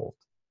resolved.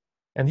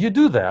 And you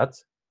do that.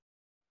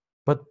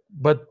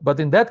 But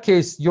in that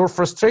case, your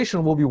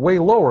frustration will be way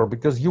lower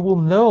because you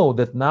will know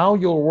that now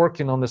you're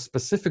working on a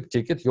specific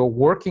ticket.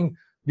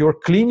 You're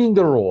cleaning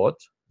the road.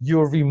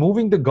 You're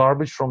removing the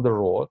garbage from the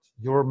road.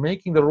 You're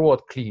making the road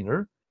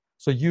cleaner.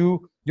 So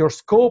your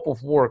scope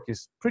of work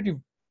is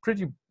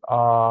pretty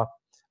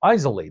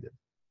isolated.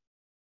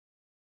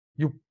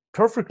 You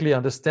perfectly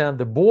understand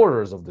the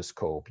borders of the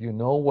scope. You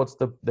know what's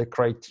the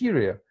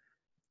criteria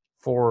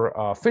for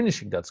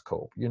finishing that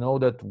scope. You know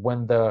that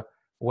when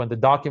the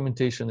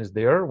documentation is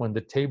there, when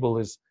the table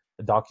is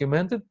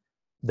documented,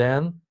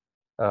 then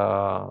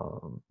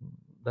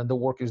the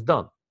work is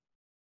done.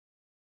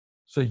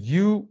 So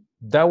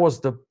that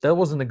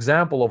was an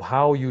example of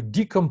how you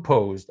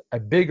decomposed a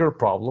bigger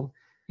problem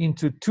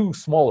into two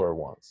smaller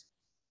ones.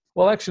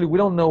 Well, actually, we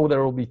don't know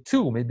there will be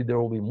two, maybe there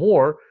will be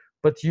more,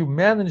 but you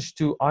managed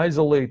to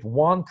isolate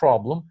one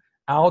problem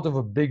out of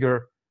a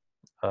bigger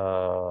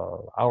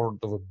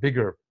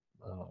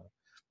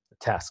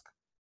task.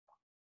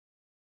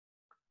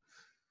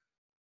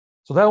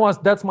 So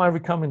that's my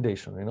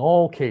recommendation in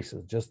all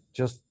cases.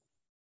 Just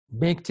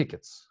make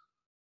tickets.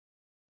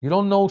 You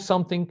don't know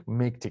something,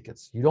 make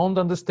tickets. You don't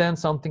understand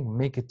something,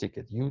 make a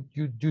ticket. You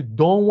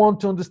don't want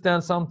to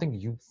understand something,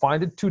 you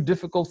find it too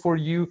difficult for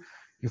you,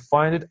 you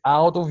find it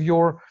out of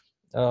your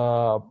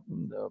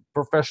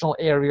professional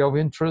area of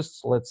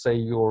interest. Let's say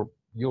you're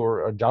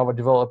a Java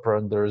developer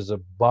and there's a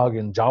bug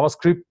in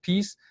JavaScript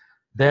piece,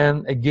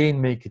 then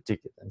again make a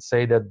ticket and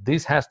say that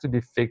this has to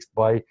be fixed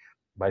by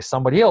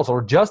somebody else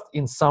or just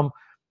in some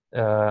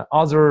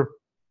other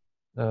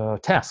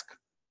task.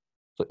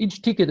 So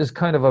each ticket is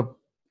kind of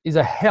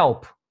a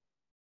help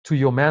to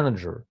your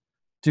manager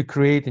to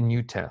create a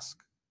new task.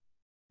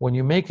 When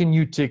you make a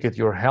new ticket,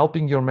 you're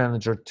helping your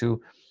manager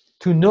to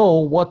know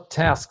what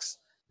tasks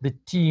the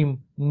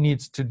team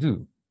needs to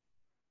do.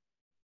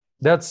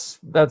 That's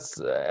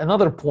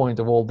another point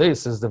of all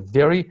this, is the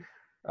very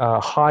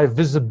high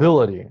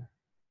visibility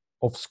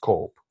of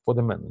scope for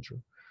the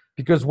manager.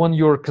 Because when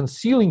you're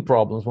concealing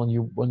problems,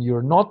 when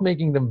you're not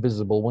making them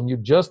visible, when you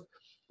just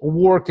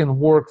work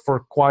for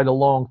quite a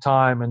long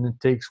time and it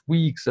takes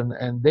weeks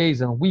and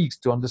days and weeks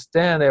to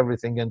understand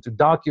everything and to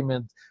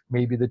document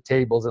maybe the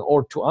tables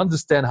or to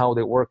understand how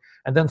they work,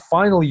 and then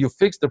finally you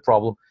fix the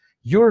problem,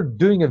 you're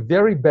doing a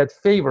very bad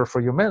favor for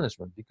your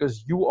management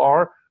because you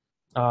are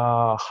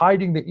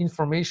hiding the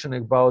information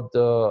about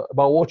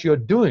what you're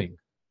doing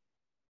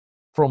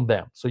from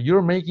them. So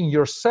you're making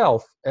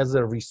yourself as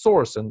a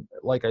resource, and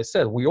like I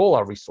said, we all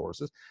are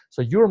resources.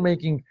 So you're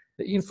making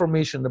the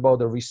information about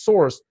the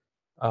resource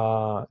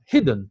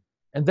hidden,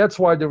 and that's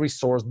why the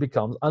resource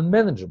becomes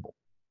unmanageable.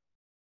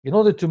 In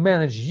order to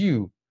manage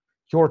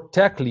your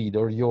tech lead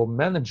or your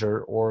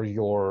manager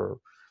or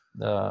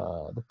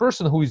the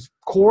person who is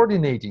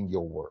coordinating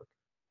your work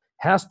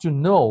has to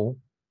know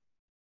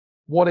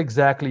what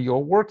exactly you're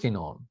working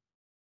on.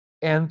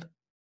 And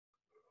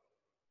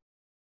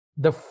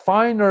the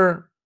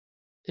finer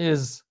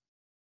is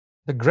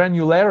the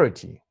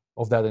granularity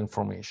of that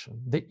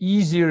information, the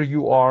easier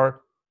you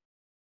are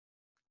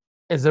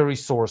as a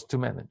resource to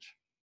manage.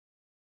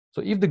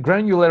 So if the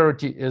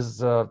granularity is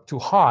too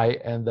high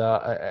and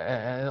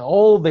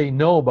all they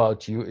know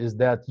about you is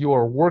that you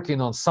are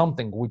working on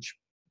something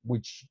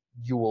which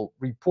you will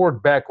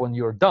report back when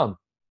you're done,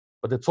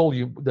 but that's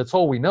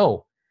all we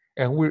know,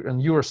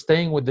 and you are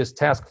staying with this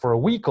task for a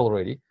week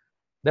already,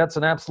 that's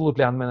an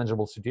absolutely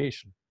unmanageable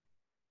situation.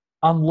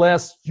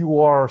 Unless you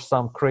are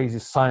some crazy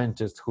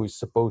scientist who is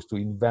supposed to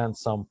invent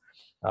some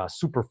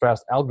super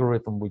fast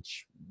algorithm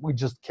which we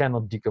just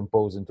cannot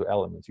decompose into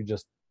elements. You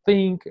just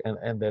think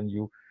and then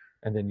you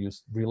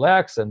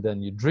relax, and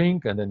then you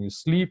drink, and then you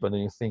sleep, and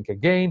then you think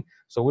again.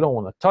 So we don't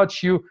want to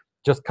touch you.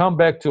 Just come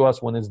back to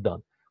us when it's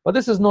done. But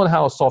this is not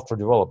how software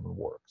development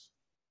works.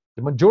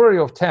 The majority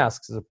of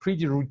tasks is a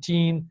pretty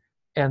routine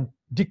and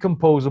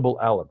decomposable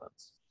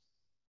elements.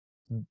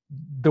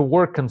 The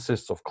work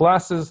consists of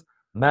classes,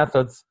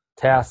 methods,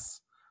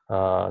 tasks,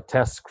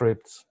 test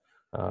scripts,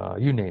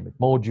 you name it,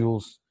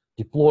 modules,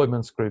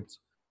 deployment scripts.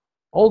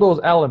 All those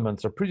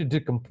elements are pretty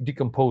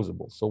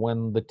decomposable. So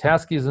when the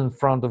task is in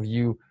front of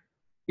you,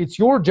 it's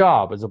your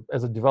job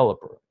as a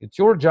developer, it's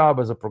your job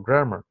as a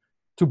programmer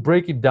to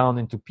break it down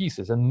into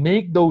pieces and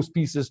make those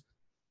pieces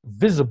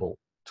visible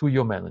to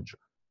your manager,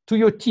 to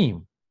your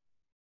team.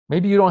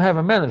 Maybe you don't have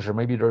a manager,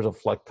 maybe there's a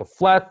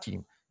flat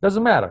team,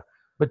 doesn't matter.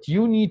 But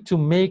you need to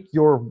make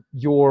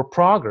your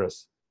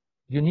progress,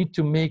 you need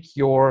to make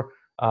your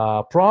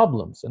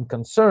problems and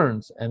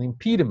concerns and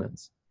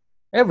impediments,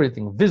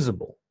 everything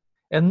visible.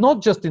 And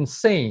not just in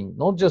saying,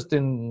 not just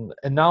in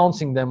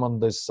announcing them on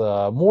this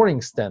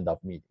morning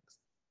stand-up meetings,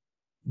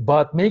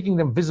 but making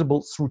them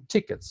visible through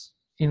tickets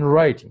in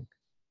writing,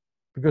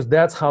 because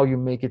that's how you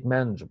make it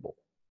manageable.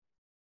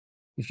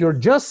 If you're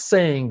just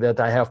saying that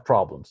I have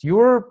problems,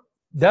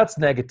 that's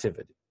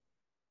negativity.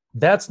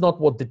 That's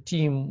not what the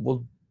team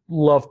will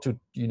love to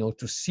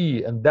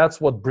see, and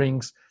that's what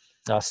brings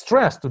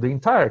stress to the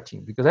entire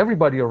team, because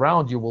everybody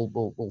around you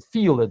will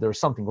feel that there's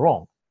something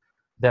wrong,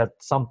 that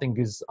something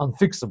is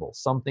unfixable,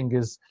 something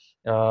is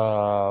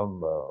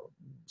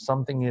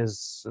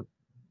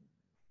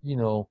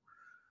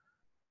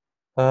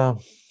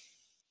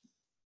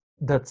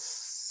that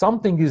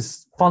something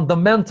is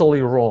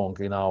fundamentally wrong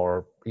in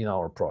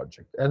our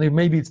project, and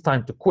maybe it's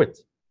time to quit.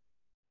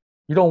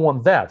 You don't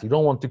want that. You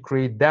don't want to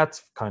create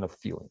that kind of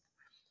feeling.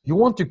 You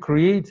want to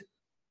create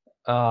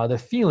the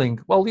feeling.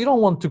 Well, you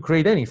don't want to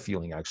create any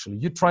feeling, actually.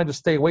 You try to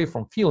stay away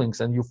from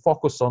feelings, and you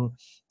focus on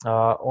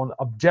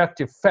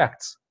objective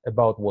facts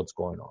about what's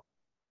going on.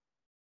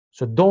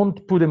 So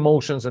don't put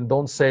emotions, and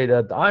don't say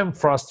that I'm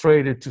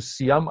frustrated to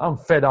see, I'm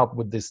fed up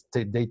with this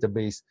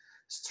database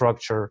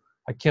structure,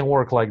 I can't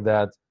work like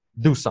that.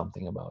 Do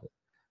something about it.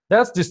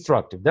 That's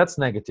destructive. That's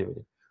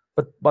negativity.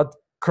 But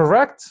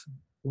correct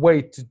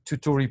way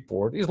to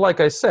report is, like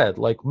I said,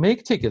 like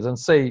make tickets and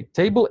say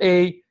table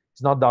A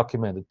is not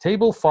documented,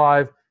 table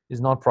 5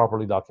 is not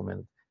properly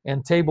documented,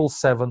 and table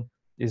 7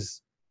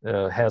 is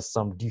has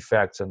some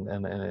defects, and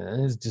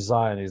its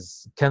design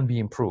can be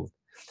improved.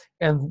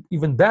 And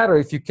even better,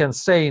 if you can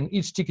say in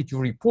each ticket you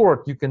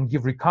report, you can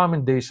give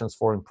recommendations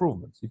for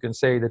improvements. You can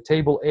say the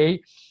table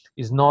A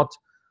is not,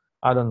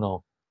 I don't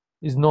know,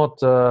 is not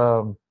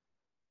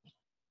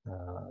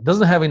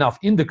doesn't have enough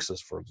indexes,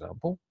 for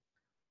example,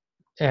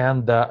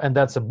 and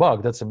that's a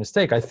bug, that's a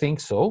mistake. I think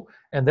so,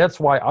 and that's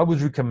why I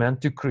would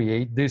recommend to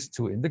create these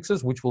 2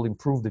 indexes, which will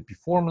improve the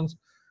performance,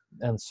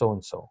 and so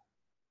and so.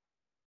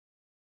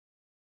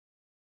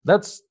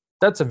 That's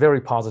a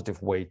very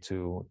positive way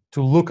to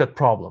look at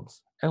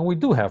problems. And we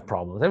do have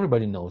problems.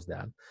 Everybody knows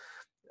that,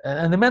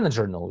 and the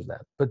manager knows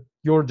that. But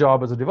your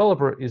job as a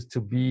developer is to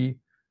be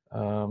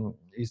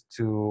is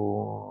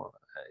to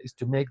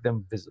make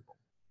them visible.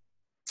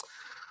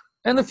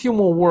 And a few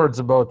more words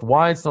about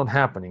why it's not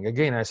happening.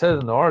 Again, I said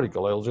in the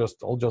article, I'll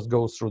just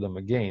go through them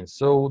again.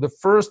 So the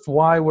first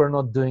why we're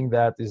not doing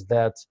that is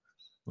that,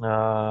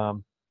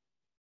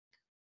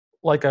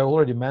 like I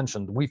already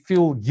mentioned, we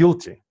feel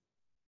guilty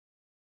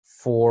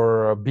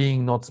for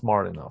being not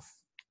smart enough.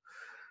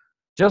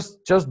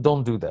 Just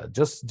don't do that.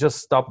 Just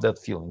stop that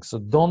feeling. So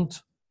don't.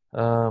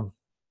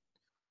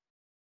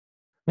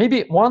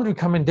 Maybe one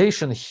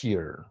recommendation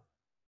here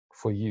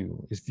for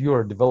you, if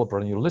you're a developer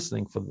and you're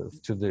listening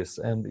to this,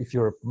 and if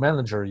you're a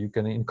manager, you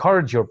can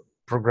encourage your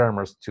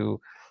programmers to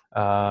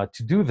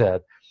do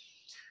that.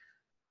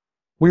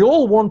 We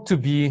all want to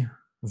be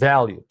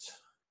valued.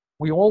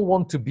 We all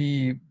want to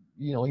be,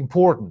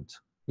 important.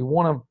 We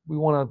want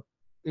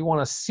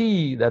to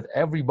see that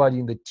everybody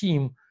in the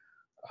team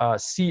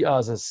see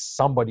us as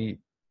somebody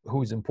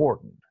who is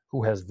important,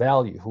 who has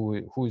value,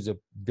 who is a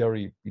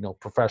very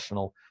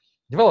professional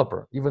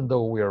developer, even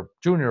though we are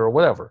junior or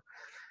whatever.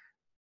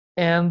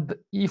 And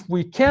if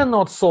we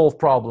cannot solve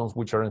problems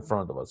which are in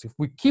front of us, if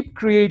we keep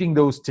creating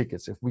those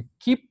tickets, if we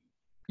keep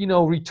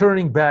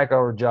returning back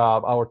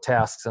our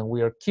tasks, and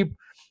we keep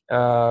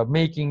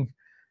making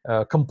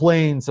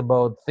complaints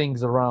about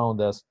things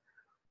around us,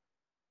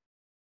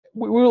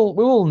 we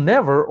will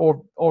never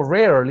or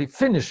rarely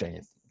finish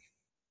anything.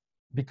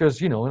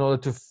 Because in order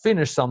to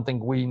finish something,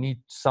 we need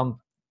some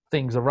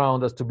things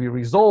around us to be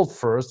resolved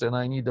first, and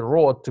I need the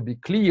road to be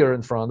clear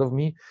in front of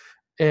me,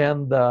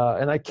 and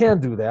I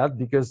can't do that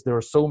because there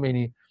are so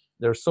many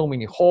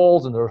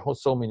holes, and there are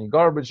so many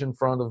garbage in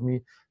front of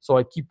me. So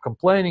I keep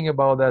complaining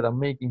about that. I'm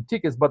making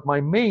tickets, but my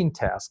main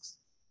tasks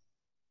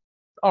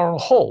are on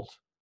hold,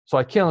 so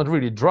I cannot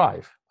really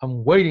drive.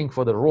 I'm waiting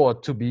for the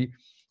road to be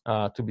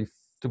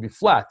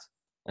flat,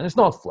 and it's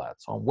not flat.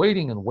 So I'm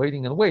waiting and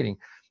waiting and waiting.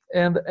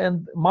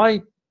 And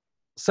my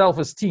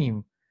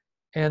self-esteem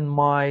and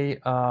my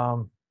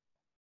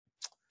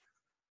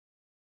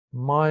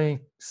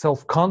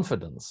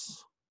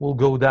self-confidence will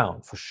go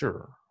down for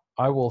sure.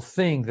 I will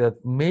think that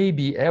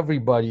maybe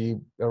everybody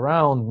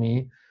around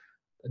me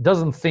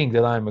doesn't think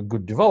that I'm a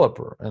good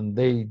developer, and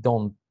they're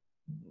not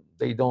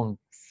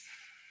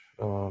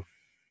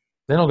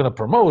going to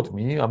promote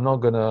me. I'm not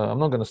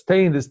going to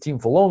stay in this team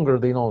for longer.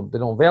 They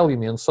don't value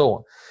me, and so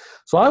on.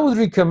 So I would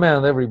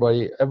recommend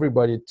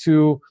everybody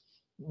to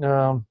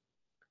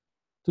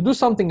do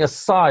something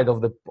aside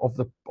of the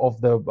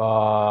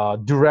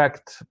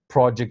direct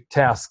project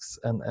tasks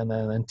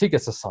and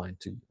tickets assigned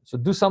to you. So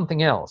do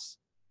something else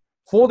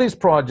for this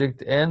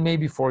project, and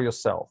maybe for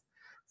yourself.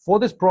 For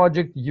this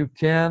project, you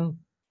can,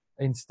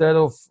 instead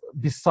of,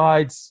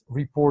 besides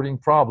reporting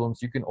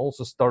problems, you can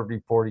also start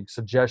reporting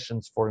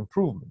suggestions for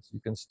improvements. You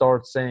can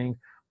start saying,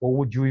 what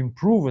would you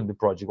improve in the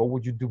project? What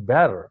would you do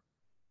better?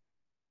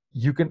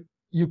 You can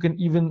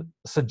even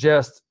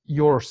suggest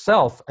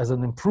yourself as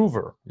an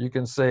improver. You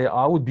can say,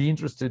 I would be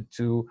interested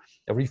to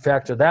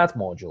refactor that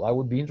module. I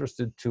would be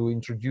interested to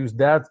introduce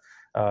that,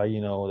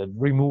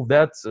 remove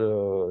that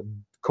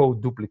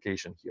code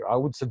duplication here. I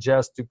would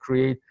suggest to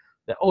create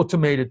the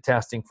automated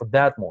testing for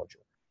that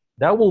module.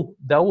 That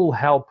will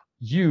help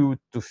you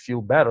to feel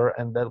better,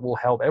 and that will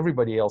help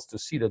everybody else to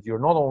see that you're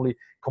not only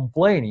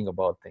complaining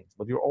about things,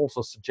 but you're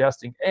also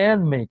suggesting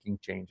and making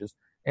changes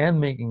and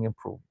making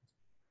improvements.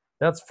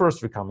 That's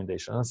first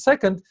recommendation. And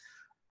second,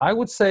 I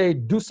would say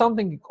do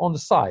something on the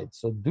side.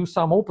 So do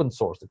some open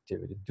source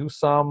activity. Do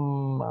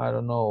some, I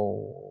don't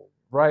know,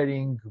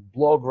 writing,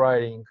 blog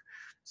writing,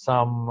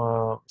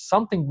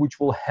 something which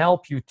will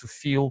help you to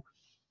feel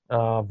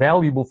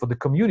valuable for the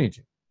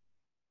community.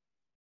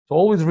 So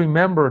always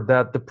remember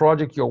that the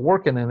project you're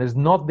working in is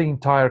not the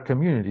entire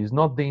community, is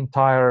not the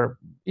entire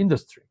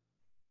industry.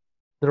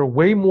 There are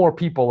way more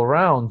people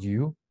around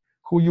you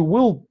who you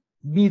will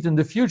meet in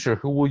the future,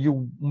 who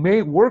you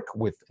may work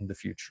with in the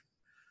future.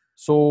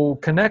 So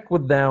connect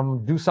with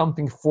them, do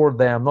something for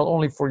them, not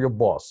only for your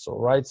boss. So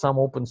write some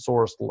open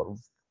source,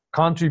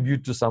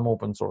 contribute to some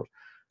open source.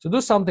 So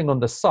do something on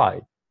the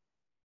side.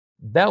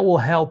 That will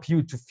help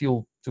you to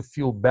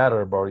feel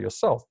better about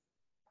yourself.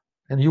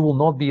 And you will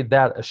not be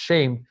that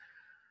ashamed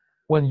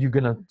when you're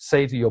going to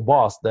say to your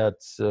boss that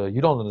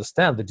you don't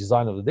understand the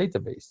design of the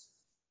database.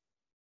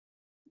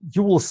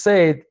 You will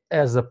say it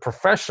as a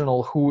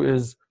professional who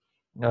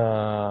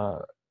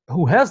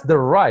has the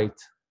right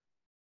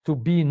to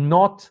be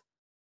not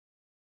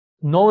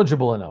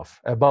knowledgeable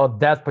enough about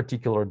that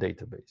particular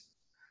database.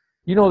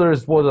 There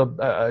was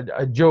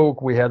a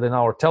joke we had in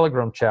our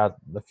Telegram chat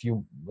a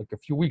few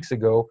weeks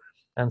ago,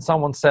 and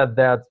someone said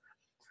that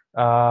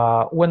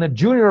when a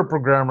junior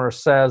programmer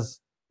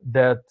says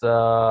that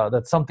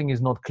something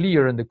is not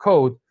clear in the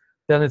code,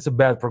 then it's a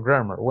bad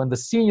programmer. When the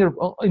senior,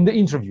 in the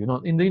interview,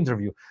 not in the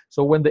interview.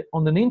 So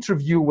on an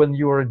interview, when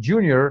you are a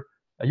junior,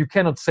 you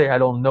cannot say, I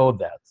don't know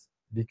that,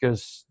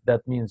 because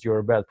that means you're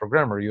a bad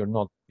programmer. You're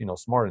not,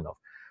 smart enough.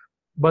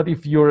 But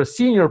if you're a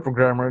senior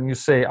programmer and you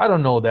say, I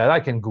don't know that, I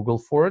can Google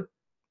for it,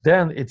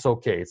 then it's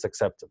okay, it's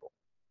acceptable.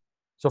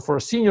 So for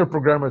a senior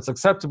programmer, it's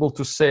acceptable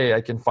to say,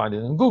 I can find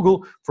it in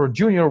Google. For a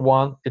junior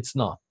one, it's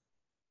not.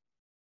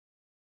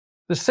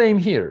 The same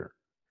here.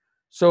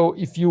 So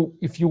if you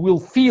will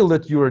feel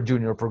that you're a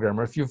junior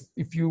programmer,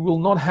 if you will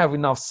not have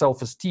enough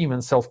self-esteem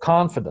and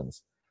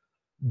self-confidence,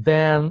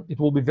 then it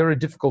will be very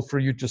difficult for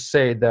you to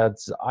say that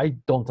I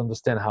don't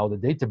understand how the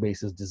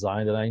database is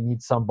designed and I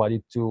need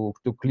somebody to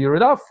clear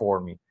it up for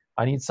me.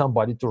 I need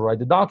somebody to write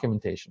the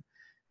documentation.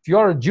 If you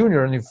are a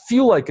junior and you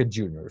feel like a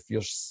junior,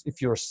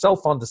 if your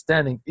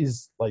self-understanding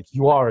is like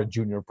you are a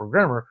junior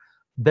programmer,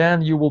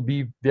 then you will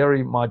be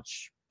very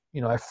much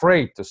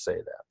afraid to say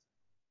that.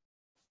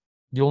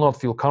 You'll not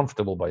feel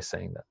comfortable by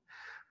saying that.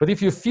 But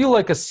if you feel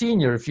like a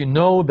senior, if you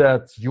know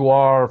that you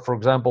are, for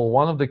example,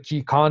 one of the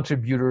key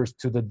contributors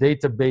to the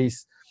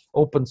database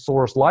open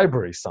source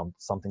library,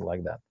 something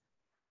like that,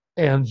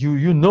 and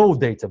you know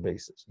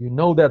databases, you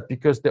know that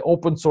because the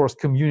open source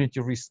community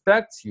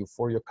respects you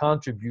for your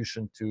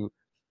contribution to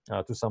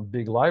some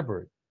big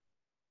library,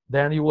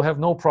 then you will have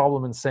no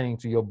problem in saying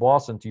to your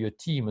boss and to your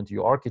team and to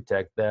your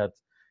architect that,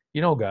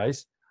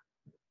 guys,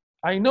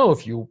 I know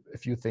a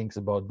few things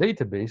about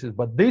databases,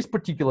 but this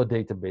particular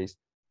database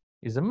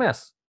is a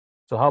mess.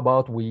 So how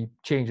about we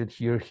change it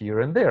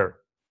here, and there?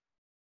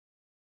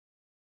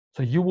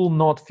 So you will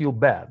not feel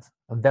bad,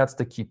 and that's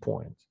the key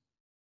point.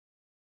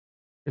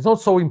 It's not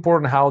so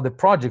important how the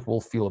project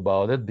will feel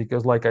about it,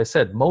 because like I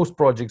said, most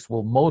projects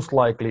will most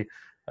likely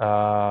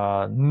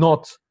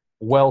not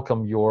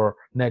welcome your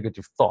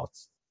negative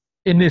thoughts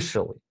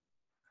initially.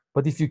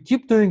 But if you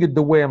keep doing it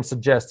the way I'm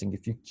suggesting,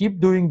 if you keep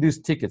doing these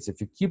tickets, if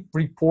you keep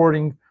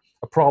reporting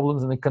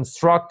problems in a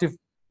constructive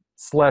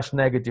 /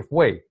 negative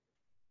way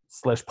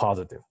 /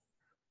 positive,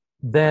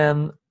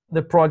 then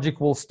the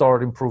project will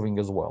start improving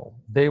as well.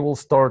 They will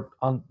start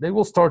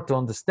to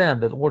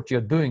understand that what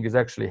you're doing is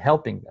actually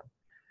helping them.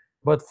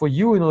 But for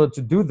you, in order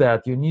to do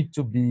that, you need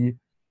to be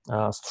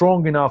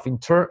strong enough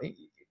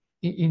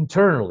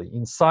internally,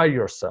 inside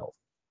yourself.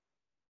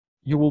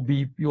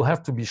 You'll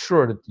have to be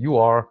sure that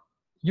you're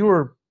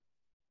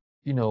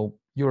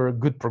a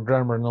good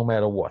programmer no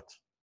matter what.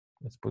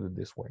 Let's put it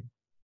this way.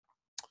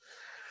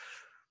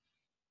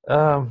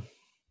 A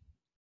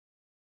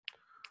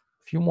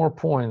few more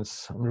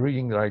points I'm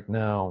reading right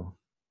now.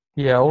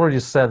 Yeah, I already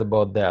said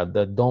about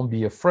that don't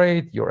be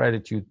afraid. Your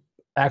attitude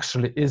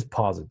actually is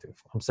positive.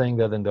 I'm saying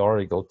that in the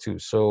article too.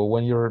 So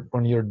when you're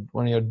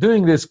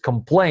doing these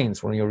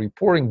complaints, when you're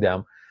reporting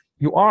them,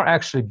 you are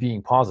actually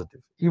being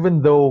positive,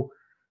 even though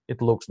it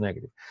looks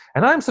negative.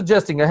 And I'm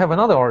suggesting, I have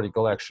another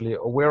article actually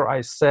where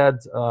I said,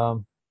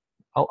 I'll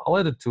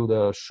add it to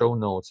the show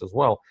notes as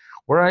well,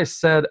 where I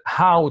said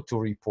how to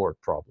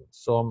report problems.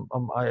 So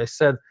I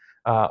said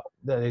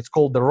It's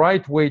called The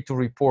Right Way to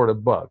Report a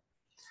Bug.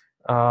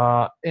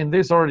 In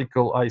this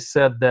article, I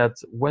said that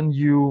when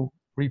you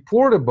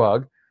report a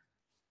bug,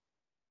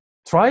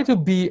 try to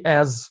be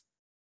as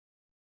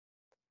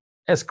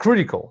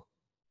critical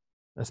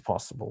as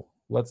possible.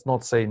 Let's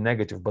not say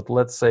negative, but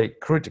let's say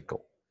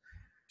critical.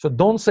 So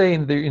don't say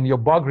in your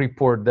bug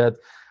report that,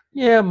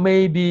 yeah,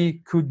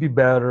 maybe could be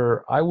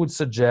better, I would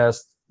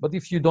suggest, but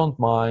if you don't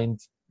mind,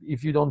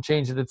 if you don't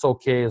change it, it's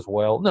okay as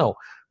well. No,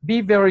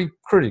 be very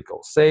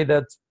critical. Say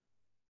that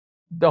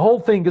the whole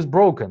thing is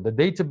broken. The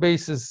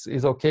database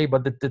is okay,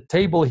 but the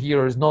table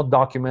here is not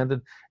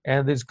documented,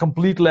 and there's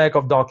complete lack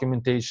of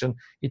documentation.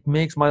 It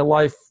makes my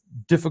life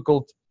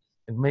difficult.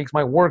 It makes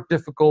my work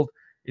difficult.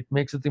 It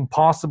makes it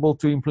impossible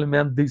to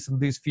implement these and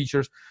these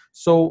features.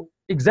 So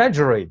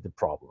exaggerate the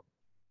problem.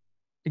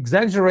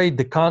 Exaggerate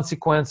the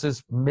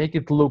consequences, make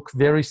it look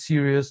very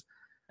serious,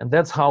 and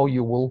that's how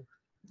you will,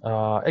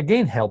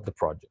 again, help the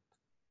project.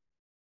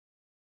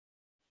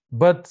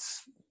 But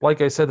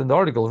like I said in the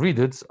article, read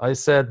it, I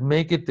said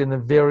make it in a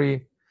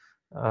very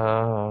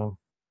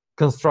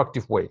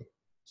constructive way.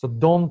 So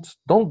don't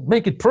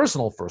make it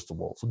personal, first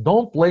of all. So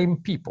don't blame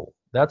people,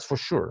 that's for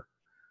sure.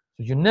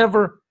 So you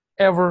never,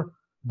 ever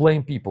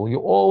blame people. You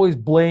always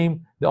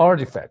blame the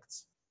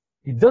artifacts.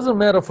 It doesn't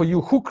matter for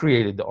you who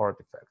created the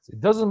artifacts. It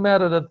doesn't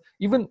matter that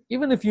even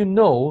if you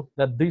know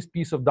that this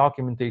piece of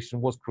documentation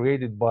was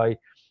created by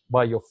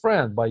your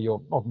friend, by your,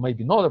 not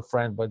maybe not a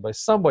friend, but by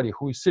somebody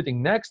who is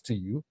sitting next to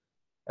you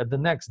at the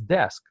next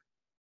desk.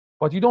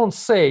 But you don't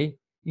say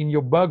in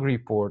your bug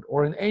report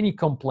or in any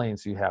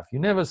complaints you have, you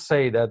never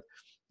say that,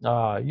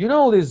 you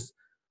know, this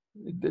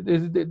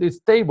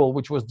table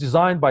which was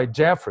designed by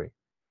Jeffrey,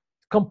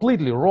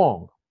 completely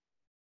wrong.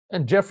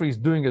 And Jeffrey is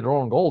doing it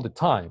wrong all the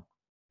time.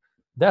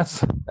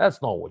 That's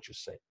not what you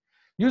say.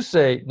 You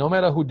say, no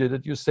matter who did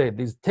it, you say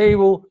this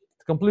table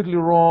is completely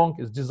wrong,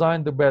 it's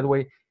designed the bad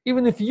way,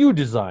 even if you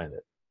designed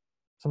it.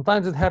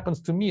 Sometimes it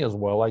happens to me as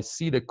well. I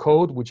see the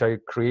code which I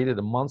created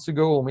a month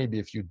ago or maybe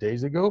a few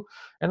days ago,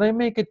 and I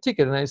make a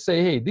ticket and I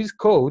say, hey, this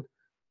code,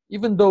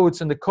 even though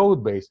it's in the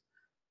code base,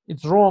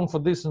 it's wrong for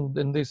this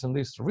and this and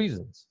these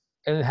reasons.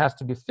 And it has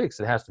to be fixed.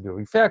 It has to be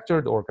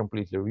refactored or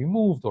completely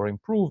removed or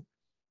improved,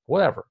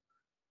 whatever.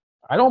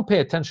 I don't pay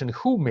attention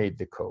who made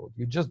the code.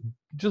 You just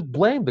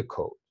blame the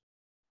code.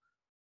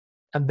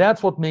 And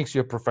that's what makes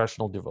you a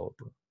professional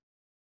developer.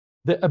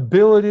 The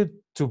ability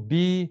to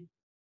be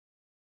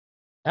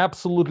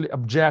absolutely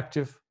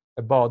objective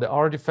about the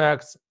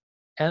artifacts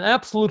and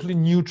absolutely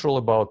neutral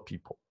about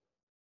people.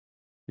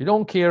 You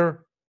don't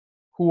care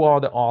who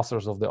are the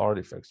authors of the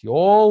artifacts. You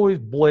always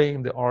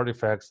blame the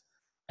artifacts,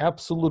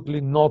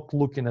 absolutely not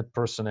looking at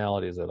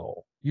personalities at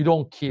all. You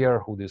don't care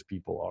who these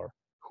people are,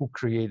 who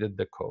created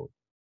the code.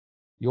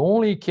 You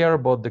only care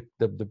about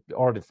the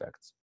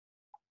artifacts.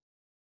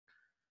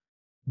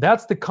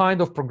 That's the kind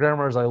of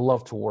programmers I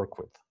love to work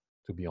with,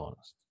 to be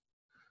honest.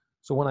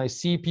 So when I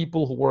see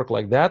people who work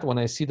like that, when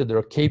I see that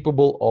they're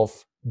capable of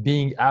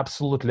being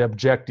absolutely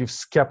objective,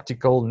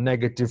 skeptical,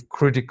 negative,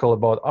 critical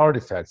about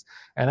artifacts,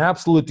 and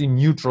absolutely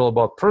neutral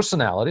about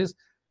personalities,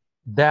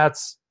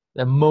 that's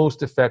the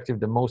most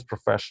effective, the most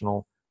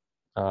professional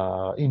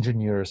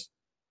engineers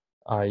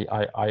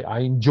I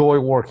enjoy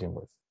working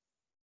with.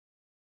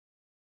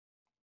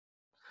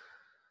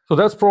 So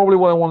that's probably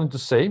what I wanted to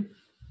say.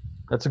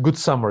 That's a good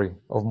summary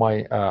of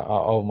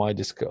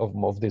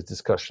this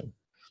discussion.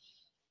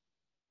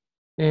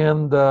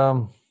 And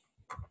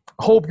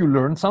hope you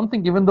learned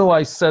something, even though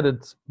I said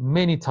it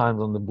many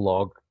times on the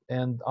blog.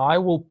 And I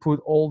will put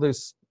all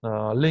these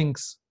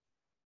links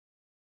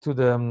to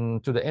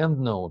the end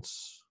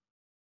notes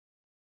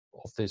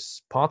of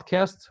this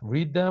podcast.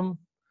 Read them,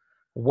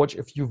 watch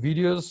a few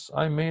videos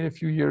I made a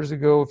few years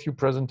ago, a few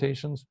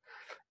presentations,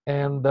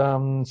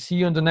 and see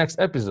you in the next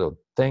episode.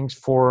 Thanks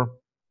for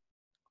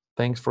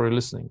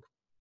listening.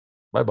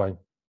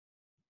 Bye-bye.